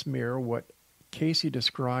process mirror, what Cayce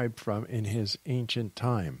described from in his ancient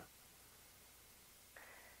time.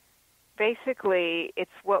 Basically,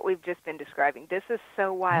 it's what we've just been describing. This is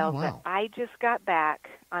so wild that I just got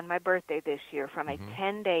back on my birthday this year from a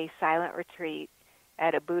 10-day silent retreat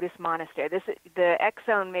at a Buddhist monastery. The X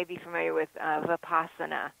Zone may be familiar with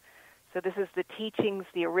Vipassana. So this is the teachings,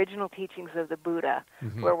 the original teachings of the Buddha,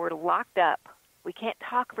 where we're locked up. We can't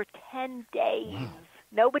talk for 10 days. Wow.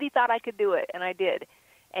 Nobody thought I could do it, and I did.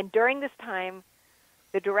 And during this time,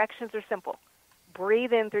 the directions are simple.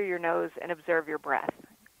 Breathe in through your nose and observe your breath.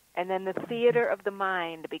 And then the theater of the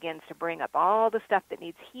mind begins to bring up all the stuff that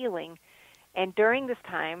needs healing. And during this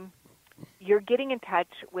time, you're getting in touch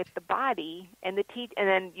with the body, and and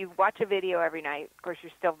then you watch a video every night. Of course,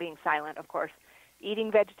 you're still being silent, of course.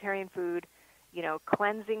 Eating vegetarian food,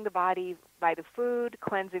 cleansing the body by the food,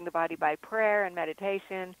 cleansing the body by prayer and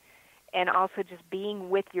meditation, and also just being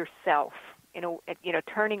with yourself,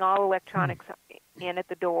 turning all electronics in at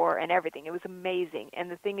the door and everything. It was amazing.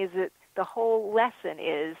 And the thing is that the whole lesson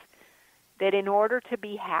is that in order to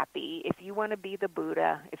be happy, if you want to be the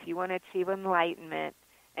Buddha, if you want to achieve enlightenment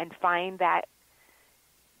and find that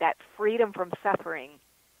freedom from suffering,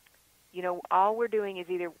 all we're doing is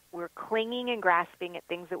either we're clinging and grasping at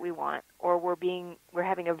things that we want, or we're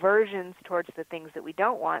having aversions towards the things that we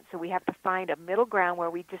don't want. So we have to find a middle ground where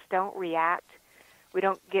we just don't react. We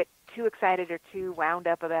don't get too excited or too wound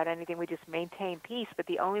up about anything. We just maintain peace. But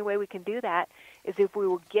the only way we can do that is if we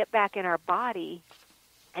will get back in our body.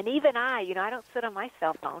 And even I don't sit on my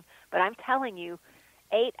cell phone, but I'm telling you,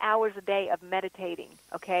 8 hours a day of meditating,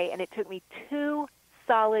 okay? And it took me 2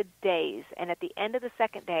 solid days. And at the end of the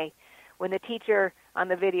second day, when the teacher on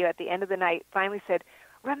the video at the end of the night finally said,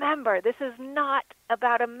 remember, this is not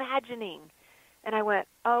about imagining. And I went,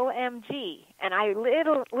 OMG. And I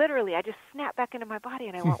literally, I just snapped back into my body,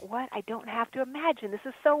 and I went, what? I don't have to imagine. This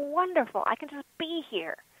is so wonderful. I can just be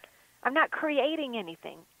here. I'm not creating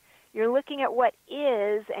anything. You're looking at what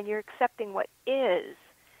is, and you're accepting what is.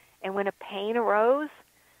 And when a pain arose,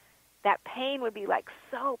 that pain would be like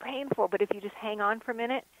so painful. But if you just hang on for a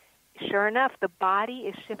minute, sure enough, the body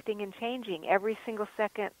is shifting and changing every single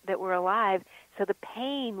second that we're alive. So the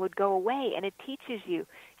pain would go away, and it teaches you,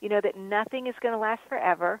 that nothing is going to last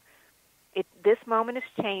forever. This moment is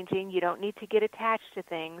changing. You don't need to get attached to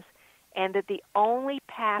things, and that the only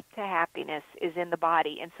path to happiness is in the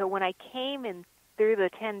body. And so when I came in through the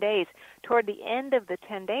 10 days, toward the end of the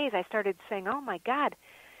 10 days, I started saying, oh, my God,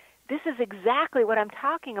 this is exactly what I'm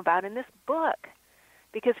talking about in this book.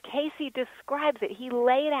 Because Cayce describes it. He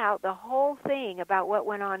laid out the whole thing about what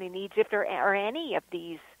went on in Egypt or any of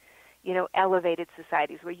these, elevated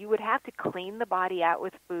societies where you would have to clean the body out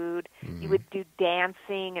with food. Mm-hmm. You would do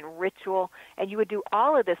dancing and ritual, and you would do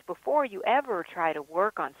all of this before you ever try to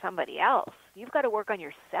work on somebody else. You've got to work on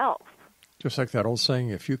yourself. Just like that old saying,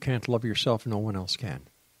 if you can't love yourself, no one else can.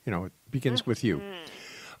 It begins with you.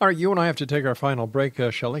 All right, you and I have to take our final break.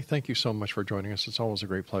 Shelley, thank you so much for joining us. It's always a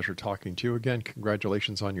great pleasure talking to you again.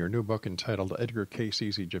 Congratulations on your new book entitled Edgar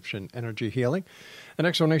Cayce's Egyptian Energy Healing. And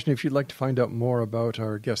Exonation, if you'd like to find out more about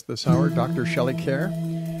our guest this hour, Dr. Shelley Kaehr,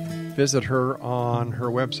 visit her on her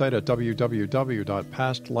website at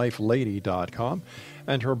www.pastlifelady.com.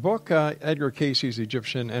 And her book, Edgar Cayce's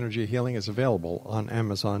Egyptian Energy Healing, is available on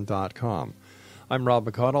Amazon.com. I'm Rob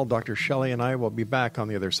McConnell. Dr. Shelley and I will be back on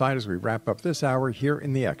the other side as we wrap up this hour here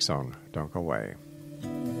in the X Zone. Don't go away.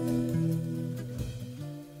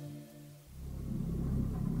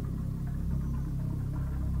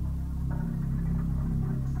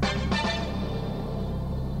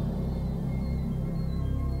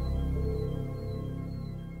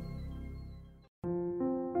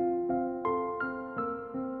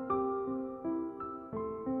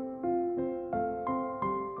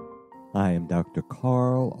 I am Dr.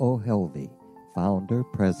 Carl O'Helvey, founder,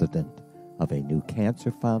 president of a new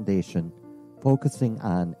cancer foundation focusing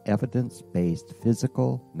on evidence-based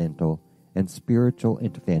physical, mental, and spiritual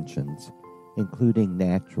interventions, including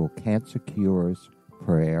natural cancer cures,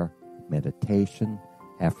 prayer, meditation,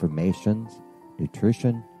 affirmations,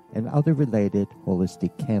 nutrition, and other related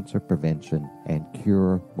holistic cancer prevention and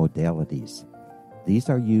cure modalities. These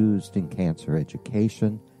are used in cancer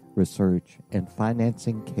education, research, and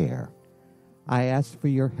financing care. I ask for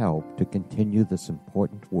your help to continue this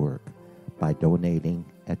important work by donating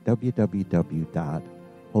at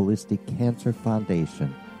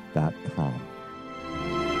www.holisticcancerfoundation.com.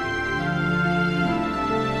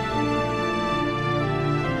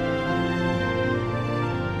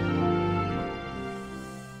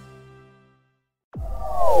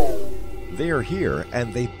 They are here,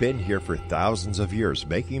 and they've been here for thousands of years,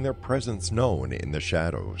 making their presence known in the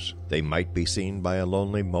shadows. They might be seen by a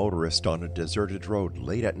lonely motorist on a deserted road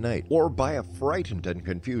late at night, or by a frightened and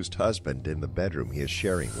confused husband in the bedroom he is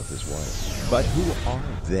sharing with his wife. But who are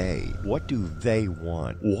they? What do they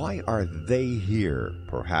want? Why are they here?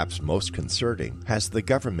 Perhaps most concerning, has the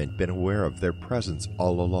government been aware of their presence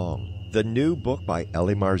all along? The new book by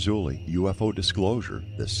Ellie Marzulli, UFO Disclosure,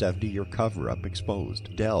 the 70-year cover-up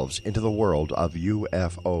exposed, delves into the world of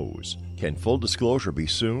UFOs. Can full disclosure be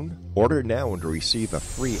soon? Order now and receive a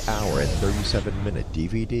free hour and 37-minute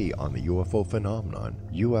DVD on the UFO phenomenon.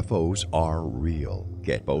 UFOs are real.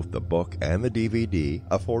 Get both the book and the DVD,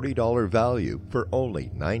 a $40 value, for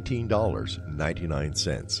only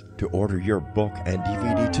 $19.99. To order your book and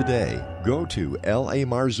DVD today, go to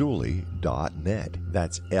lamarzulli.net.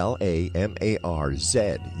 That's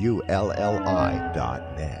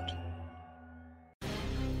LAMARZULLI.net.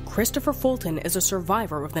 Christopher Fulton is a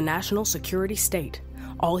survivor of the national security state.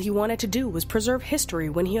 All he wanted to do was preserve history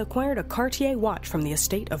when he acquired a Cartier watch from the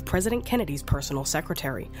estate of President Kennedy's personal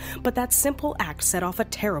secretary. But that simple act set off a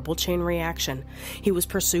terrible chain reaction. He was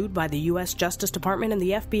pursued by the U.S. Justice Department and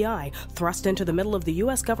the FBI, thrust into the middle of the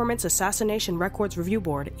U.S. government's Assassination Records Review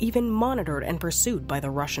Board, even monitored and pursued by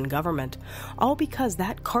the Russian government. All because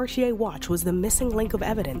that Cartier watch was the missing link of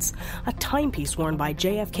evidence, a timepiece worn by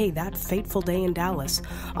JFK that fateful day in Dallas,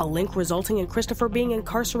 a link resulting in Christopher being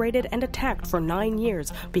incarcerated and attacked for 9 years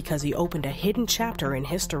inheritance because he opened a hidden chapter in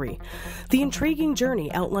history. The intriguing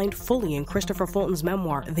journey outlined fully in Christopher Fulton's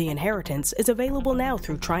memoir, The Inheritance, is available now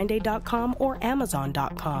through TrineDay.com or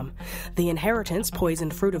Amazon.com. The Inheritance,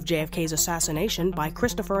 Poisoned Fruit of JFK's Assassination by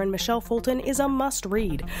Christopher and Michelle Fulton is a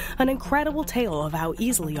must-read, an incredible tale of how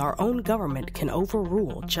easily our own government can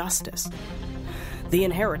overrule justice. The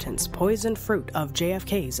Inheritance, Poisoned Fruit of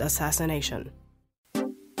JFK's Assassination.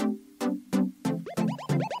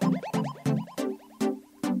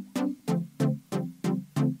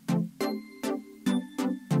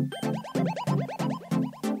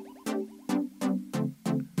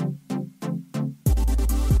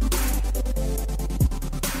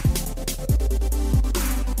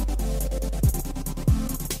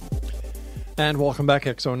 And welcome back,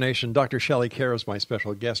 X-Zone Nation. Dr. Shelley Kaehr is my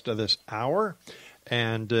special guest of this hour.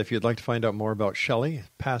 And if you'd like to find out more about Shelley,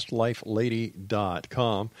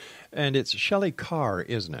 pastlifelady.com. And it's Shelley Kaehr,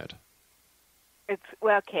 isn't it? It's,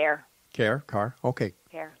 well, Kaehr. Kaehr? Kaehr? Okay.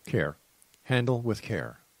 Kaehr. Kaehr. Handle with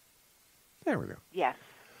care. There we go. Yes.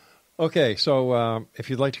 Okay, so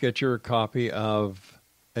if you'd like to get your copy of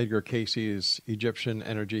Edgar Cayce's Egyptian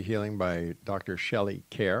Energy Healing by Dr. Shelley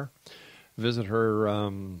Kaehr, visit her.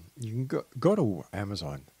 You can go to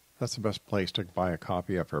Amazon. That's the best place to buy a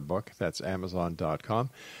copy of her book. That's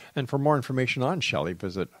Amazon.com. And for more information on Shelley,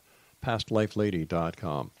 visit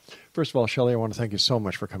pastlifelady.com. First of all, Shelley, I want to thank you so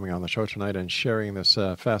much for coming on the show tonight and sharing this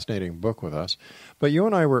fascinating book with us. But you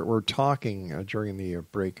and I were talking during the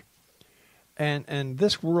break, and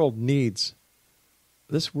this world needs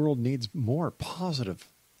more positive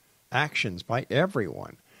actions by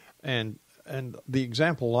everyone. And the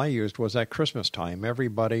example I used was at Christmas time.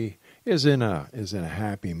 Everybody is in a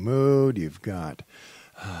happy mood. You've got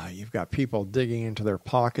people digging into their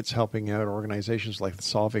pockets, helping out organizations like the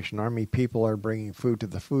Salvation Army. People are bringing food to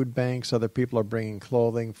the food banks. Other people are bringing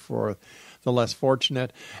clothing for the less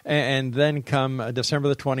fortunate. And then come December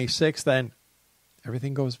the 26th, then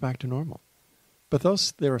everything goes back to normal. But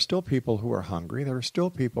there are still people who are hungry. There are still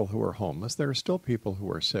people who are homeless. There are still people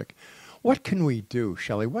who are sick. What can we do,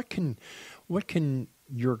 Shelley? What can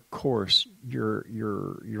your course, your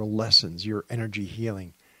lessons, your energy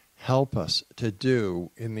healing help us to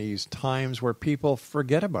do in these times where people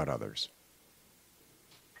forget about others?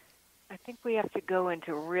 I think we have to go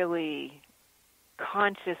into really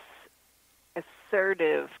conscious,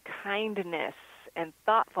 assertive kindness and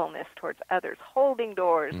thoughtfulness towards others, holding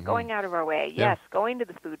doors, going out of our way. Yeah. Yes, going to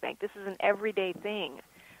the food bank. This is an everyday thing.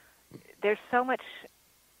 There's so much,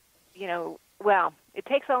 well, it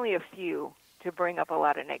takes only a few to bring up a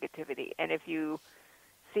lot of negativity. And if you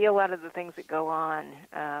see a lot of the things that go on,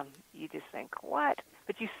 you just think, what?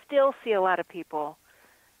 But you still see a lot of people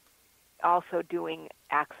also doing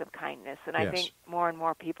acts of kindness. And I think more and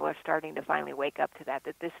more people are starting to finally wake up to that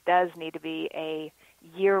this does need to be a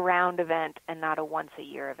year-round event and not a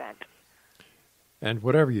once-a-year event. And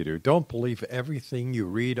whatever you do, don't believe everything you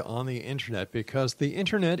read on the Internet, because the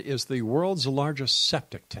Internet is the world's largest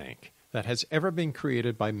septic tank that has ever been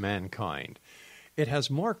created by mankind. It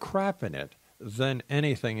has more crap in it than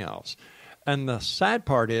anything else. And the sad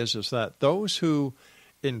part is that those who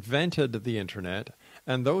invented the Internet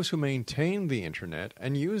and those who maintain the Internet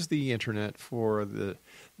and use the Internet for the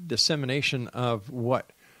dissemination of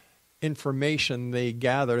what information they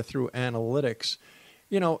gather through analytics,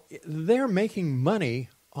 they're making money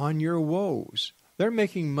on your woes. They're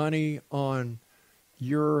making money on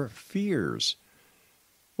your fears.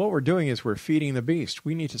 What we're doing is we're feeding the beast.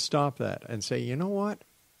 We need to stop that and say, you know what?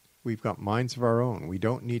 We've got minds of our own. We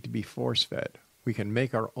don't need to be force-fed. We can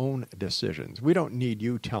make our own decisions. We don't need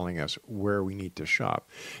you telling us where we need to shop.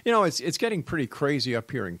 It's getting pretty crazy up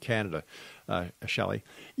here in Canada, Shelley.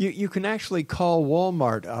 You can actually call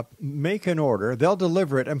Walmart up, make an order, they'll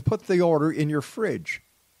deliver it, and put the order in your fridge.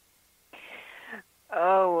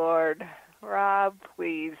 Oh, Lord. Rob,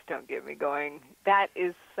 please don't get me going. That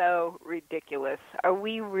is so ridiculous. Are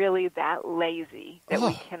we really that lazy that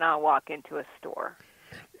we cannot walk into a store?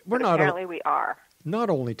 Apparently we are. Not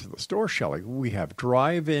only to the store, Shelley, we have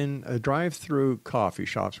drive-through coffee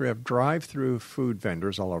shops. We have drive-through food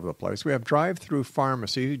vendors all over the place. We have drive-through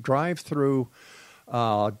pharmacies, drive-through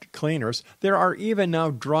cleaners. There are even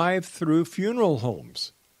now drive-through funeral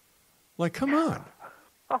homes. Like, come on.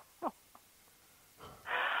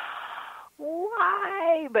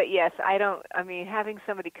 Why? But yes, having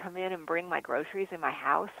somebody come in and bring my groceries in my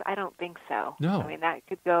house, I don't think so. No. That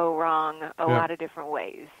could go wrong a lot of different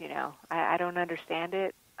ways, I don't understand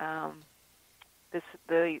it. I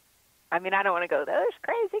don't want to go, those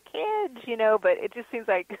crazy kids, but it just seems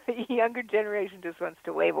like the younger generation just wants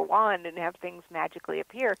to wave a wand and have things magically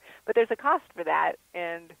appear. But there's a cost for that,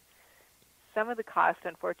 and some of the cost,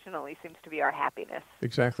 unfortunately, seems to be our happiness.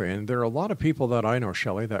 Exactly. And there are a lot of people that I know,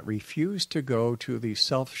 Shelley, that refuse to go to the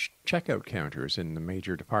self-checkout counters in the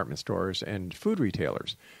major department stores and food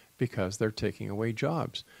retailers because they're taking away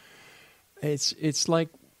jobs. It's like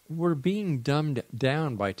we're being dumbed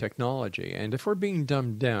down by technology. And if we're being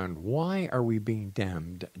dumbed down, why are we being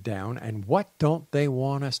dumbed down? And what don't they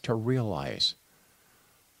want us to realize?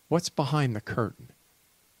 What's behind the curtain?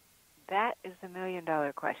 That is the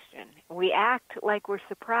million-dollar question. We act like we're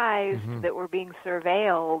surprised that we're being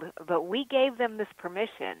surveilled, but we gave them this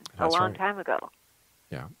permission a long time ago.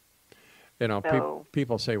 Yeah. You know,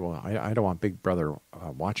 people say, well, I don't want Big Brother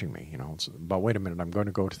watching me, you know. But wait a minute, I'm going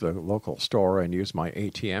to go to the local store and use my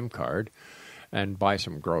ATM card and buy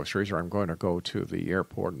some groceries, or I'm going to go to the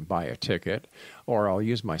airport and buy a ticket, or I'll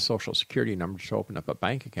use my Social Security number to open up a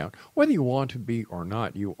bank account. Whether you want to be or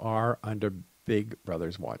not, you are under Big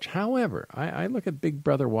Brother's watch. However, I look at Big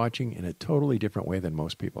Brother watching in a totally different way than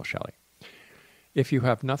most people, Shelley. If you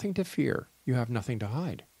have nothing to fear, you have nothing to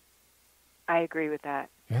hide. I agree with that.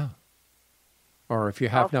 Yeah. Or if you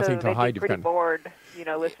have nothing to hide, you're pretty bored, you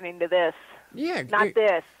know, listening to this. Yeah. Not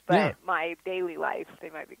this, but my daily life. They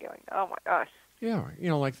might be going, oh, my gosh. Yeah. You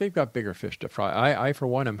know, like they've got bigger fish to fry. I, for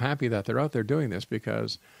one, am happy that they're out there doing this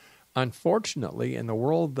because, unfortunately, in the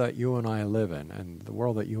world that you and I live in and the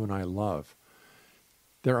world that you and I love,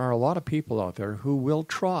 there are a lot of people out there who will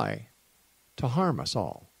try to harm us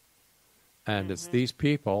all. And it's these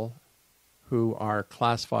people who are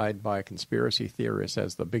classified by conspiracy theorists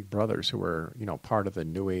as the big brothers who are, you know, part of the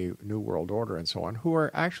New World Order and so on, who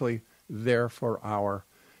are actually there for our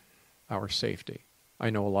safety. I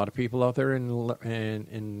know a lot of people out there in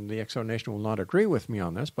the Exo Nation will not agree with me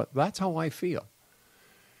on this, but that's how I feel.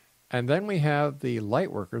 And then we have the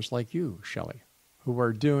light workers like you, Shelley, who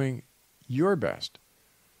are doing your best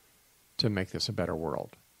to make this a better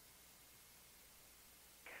world.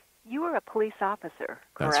 You were a police officer,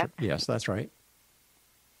 correct? Yes, that's right.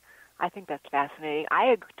 I think that's fascinating.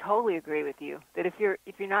 I totally agree with you that if you're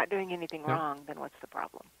not doing anything wrong, then what's the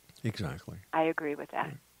problem? Exactly. I agree with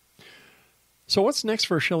that. So what's next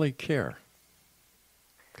for Shelley Kaehr?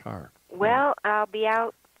 Well, I'll be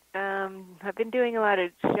out. I've been doing a lot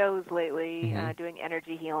of shows lately, doing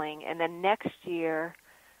energy healing, and then next year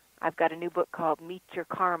I've got a new book called Meet Your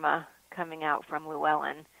Karma coming out from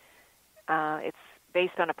Llewellyn. It's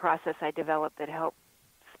based on a process I developed that helps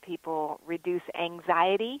people reduce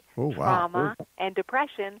anxiety, trauma, and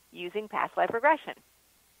depression using past life regression.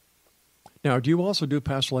 Now, do you also do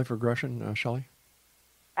past life regression, Shelley?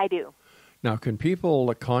 I do. Now, can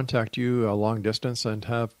people contact you a long distance and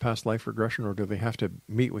have past life regression, or do they have to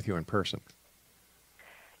meet with you in person?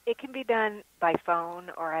 It can be done by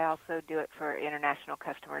phone, or I also do it for international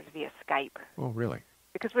customers via Skype. Oh, really?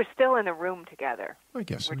 Because we're still in a room together. I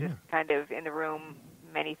guess we're just kind of in the room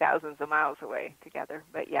many thousands of miles away together,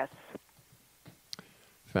 but yes.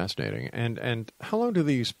 Fascinating. And how long do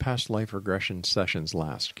these past life regression sessions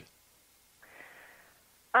last?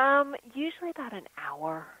 Usually about an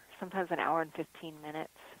hour, sometimes an hour and 15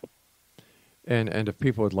 minutes. And if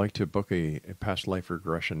people would like to book a past life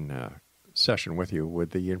regression session with you,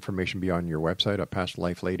 would the information be on your website at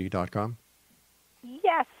pastlifelady.com?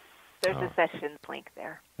 Yes. There's a sessions link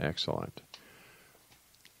there. Excellent.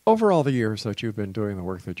 Over all the years that you've been doing the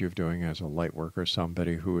work that you're doing as a light worker,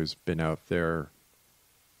 somebody who has been out there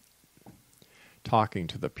talking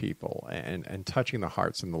to the people and touching the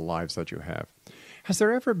hearts and the lives that you have, has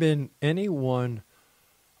there ever been any one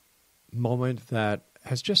moment that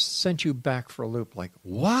has just sent you back for a loop like,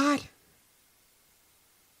 what?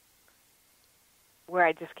 Where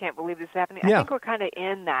I just can't believe this is happening? Yeah. I think we're kind of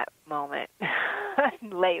in that moment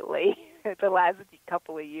lately, the last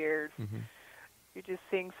couple of years. You're just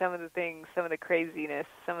seeing some of the things, some of the craziness,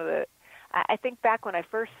 some of the... I think back when I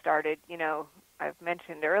first started, you know, I've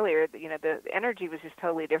mentioned earlier that, you know, the energy was just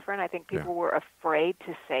totally different. I think people were afraid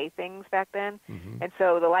to say things back then. And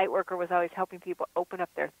so the light worker was always helping people open up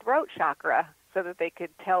their throat chakra so that they could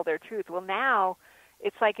tell their truth. Well, now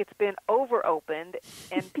it's like it's been over-opened,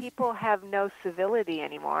 and people have no civility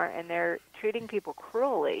anymore, and they're treating people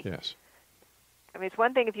cruelly. Yes. I mean, it's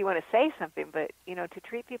one thing if you want to say something, but, you know, to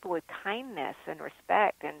treat people with kindness and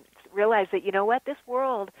respect and realize that, you know what, this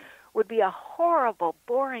world would be a horrible,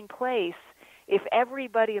 boring place if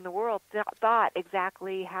everybody in the world thought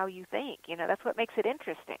exactly how you think. You know, that's what makes it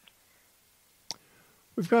interesting.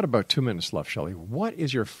 We've got about 2 minutes left, Shelley. What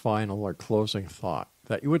is your final or closing thought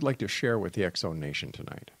that you would like to share with the Exo Nation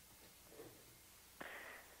tonight?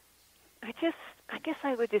 I guess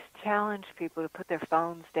I would just challenge people to put their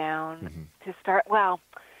phones down, to start, well,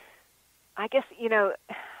 I guess, you know,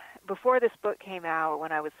 before this book came out,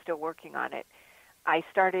 when I was still working on it, I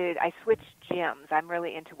switched gyms. I'm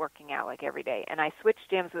really into working out like every day. And I switched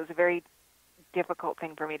gyms. It was a very difficult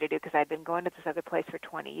thing for me to do because I'd been going to this other place for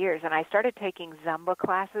 20 years. And I started taking Zumba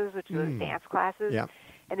classes, which was dance classes. Yeah.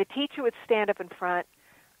 And the teacher would stand up in front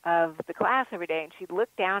of the class every day, and she'd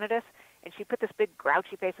look down at us, and she'd put this big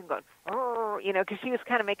grouchy face and going, oh, you know, because she was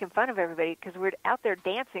kind of making fun of everybody because we're out there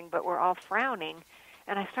dancing, but we're all frowning.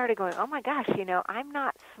 And I started going, oh, my gosh, you know, I'm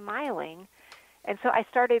not smiling. And so I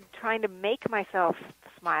started trying to make myself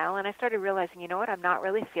smile, and I started realizing, you know what, I'm not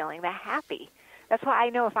really feeling that happy. That's why I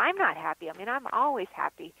know if I'm not happy, I mean, I'm always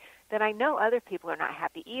happy, then I know other people are not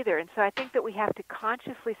happy either. And so I think that we have to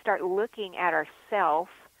consciously start looking at ourselves,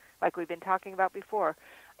 like we've been talking about before.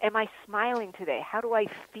 Am I smiling today? How do I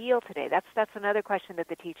feel today? That's another question that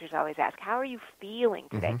the teachers always ask. How are you feeling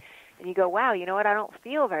today? And you go, wow, you know what, I don't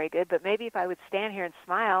feel very good, but maybe if I would stand here and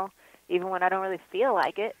smile, even when I don't really feel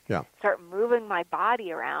like it, start moving my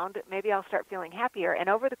body around, maybe I'll start feeling happier. And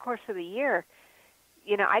over the course of the year,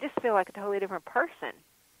 you know, I just feel like a totally different person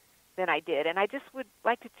than I did. And I just would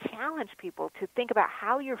like to challenge people to think about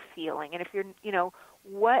how you're feeling. And if you're, you know,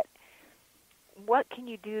 what can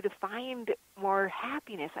you do to find more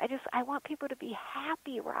happiness? I want people to be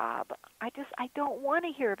happy, Rob. I don't want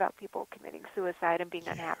to hear about people committing suicide and being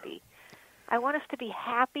unhappy. I want us to be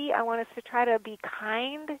happy. I want us to try to be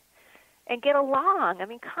kind and get along. I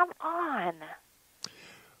mean, come on.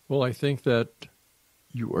 Well, I think that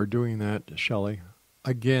you are doing that, Shelley.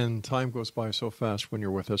 Again, time goes by so fast when you're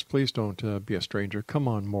with us. Please don't be a stranger. Come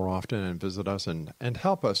on more often and visit us and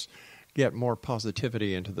help us get more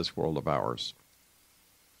positivity into this world of ours.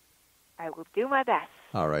 I will do my best.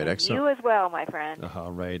 All right, and you as well, my friend.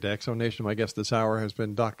 All right, X-Zone Nation, my guest this hour has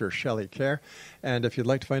been Dr. Shelley Kaehr. And if you'd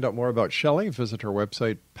like to find out more about Shelley, visit her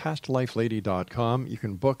website, pastlifelady.com. You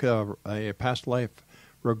can book a past life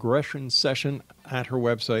regression session at her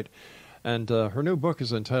website. And her new book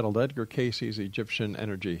is entitled Edgar Cayce's Egyptian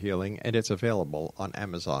Energy Healing, and it's available on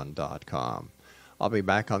Amazon.com. I'll be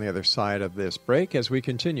back on the other side of this break as we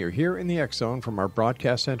continue here in the X-Zone from our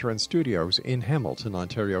broadcast center and studios in Hamilton,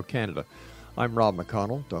 Ontario, Canada. I'm Rob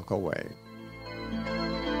McConnell. Don't go away.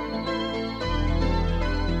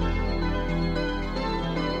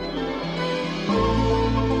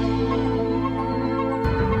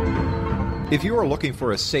 If you are looking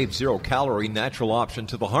for a safe, zero-calorie natural option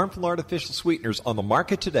to the harmful artificial sweeteners on the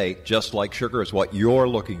market today, Just Like Sugar is what you're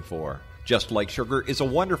looking for. Just Like Sugar is a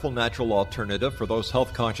wonderful natural alternative for those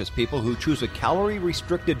health-conscious people who choose a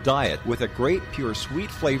calorie-restricted diet with a great, pure,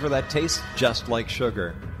 sweet flavor that tastes just like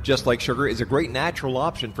sugar. Just Like Sugar is a great natural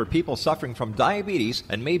option for people suffering from diabetes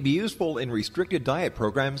and may be useful in restricted diet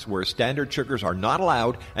programs where standard sugars are not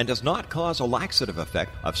allowed and does not cause a laxative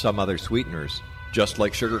effect of some other sweeteners. Just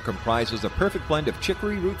Like Sugar comprises a perfect blend of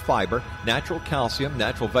chicory root fiber, natural calcium,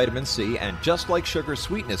 natural vitamin C, and Just Like Sugar's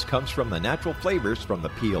sweetness comes from the natural flavors from the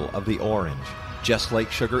peel of the orange. Just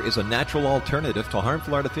Like Sugar is a natural alternative to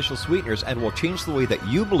harmful artificial sweeteners and will change the way that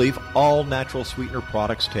you believe all natural sweetener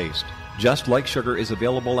products taste. Just Like Sugar is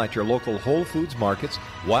available at your local Whole Foods markets,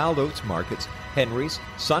 Wild Oats markets, Henry's,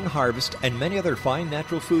 Sun Harvest, and many other fine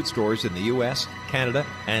natural food stores in the U.S., Canada,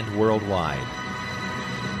 and worldwide.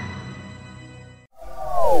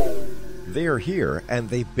 They are here, and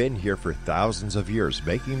they've been here for thousands of years,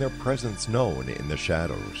 making their presence known in the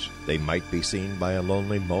shadows. They might be seen by a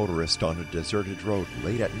lonely motorist on a deserted road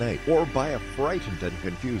late at night, or by a frightened and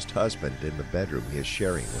confused husband in the bedroom he is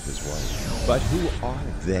sharing with his wife. But who are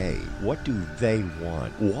they? What do they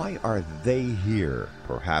want? Why are they here?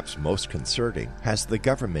 Perhaps most concerning, has the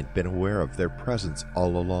government been aware of their presence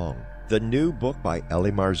all along? The new book by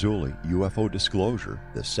Ellie Marzulli, UFO Disclosure,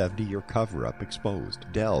 the 70-year cover-up exposed,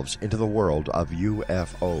 delves into the world of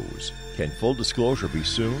UFOs. Can full disclosure be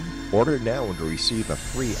soon? Order now and receive a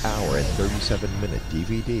free hour and 37-minute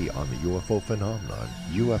DVD on the UFO phenomenon.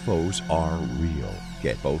 UFOs are real.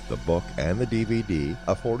 Get both the book and the DVD,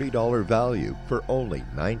 a $40 value, for only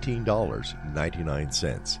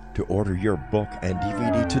 $19.99. To order your book and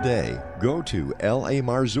DVD today, go to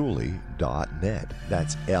lamarzulli.net.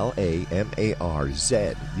 That's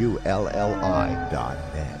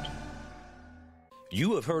LAMARZULLI.net.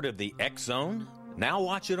 You have heard of the X-Zone? Now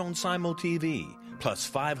watch it on Simul TV, plus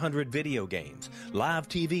 500 video games, live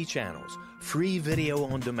TV channels, free video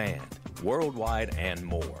on demand, worldwide, and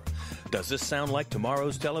more. Does this sound like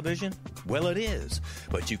tomorrow's television? Well, it is,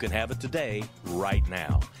 but you can have it today, right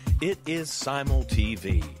now. It is Simul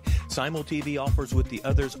TV. Simul TV offers what the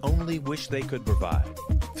others only wish they could provide.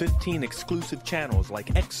 15 exclusive channels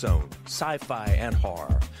like X-Zone, Sci-Fi, and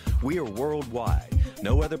Horror. We are worldwide.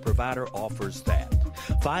 No other provider offers that.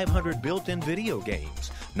 500 built-in video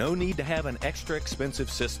games, No need to have an extra expensive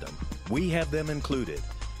system. We have them included.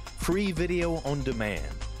 Free video on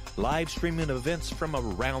demand, live streaming events from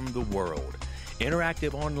around the world,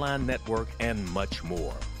 interactive online network, and much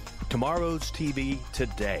more. Tomorrow's TV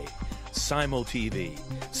today. Simul TV.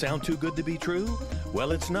 Sound too good to be true?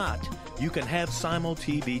 Well, it's not. You can have Simul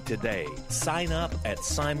TV today. Sign up at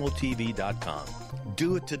simultv.com.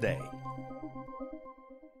 Do it today.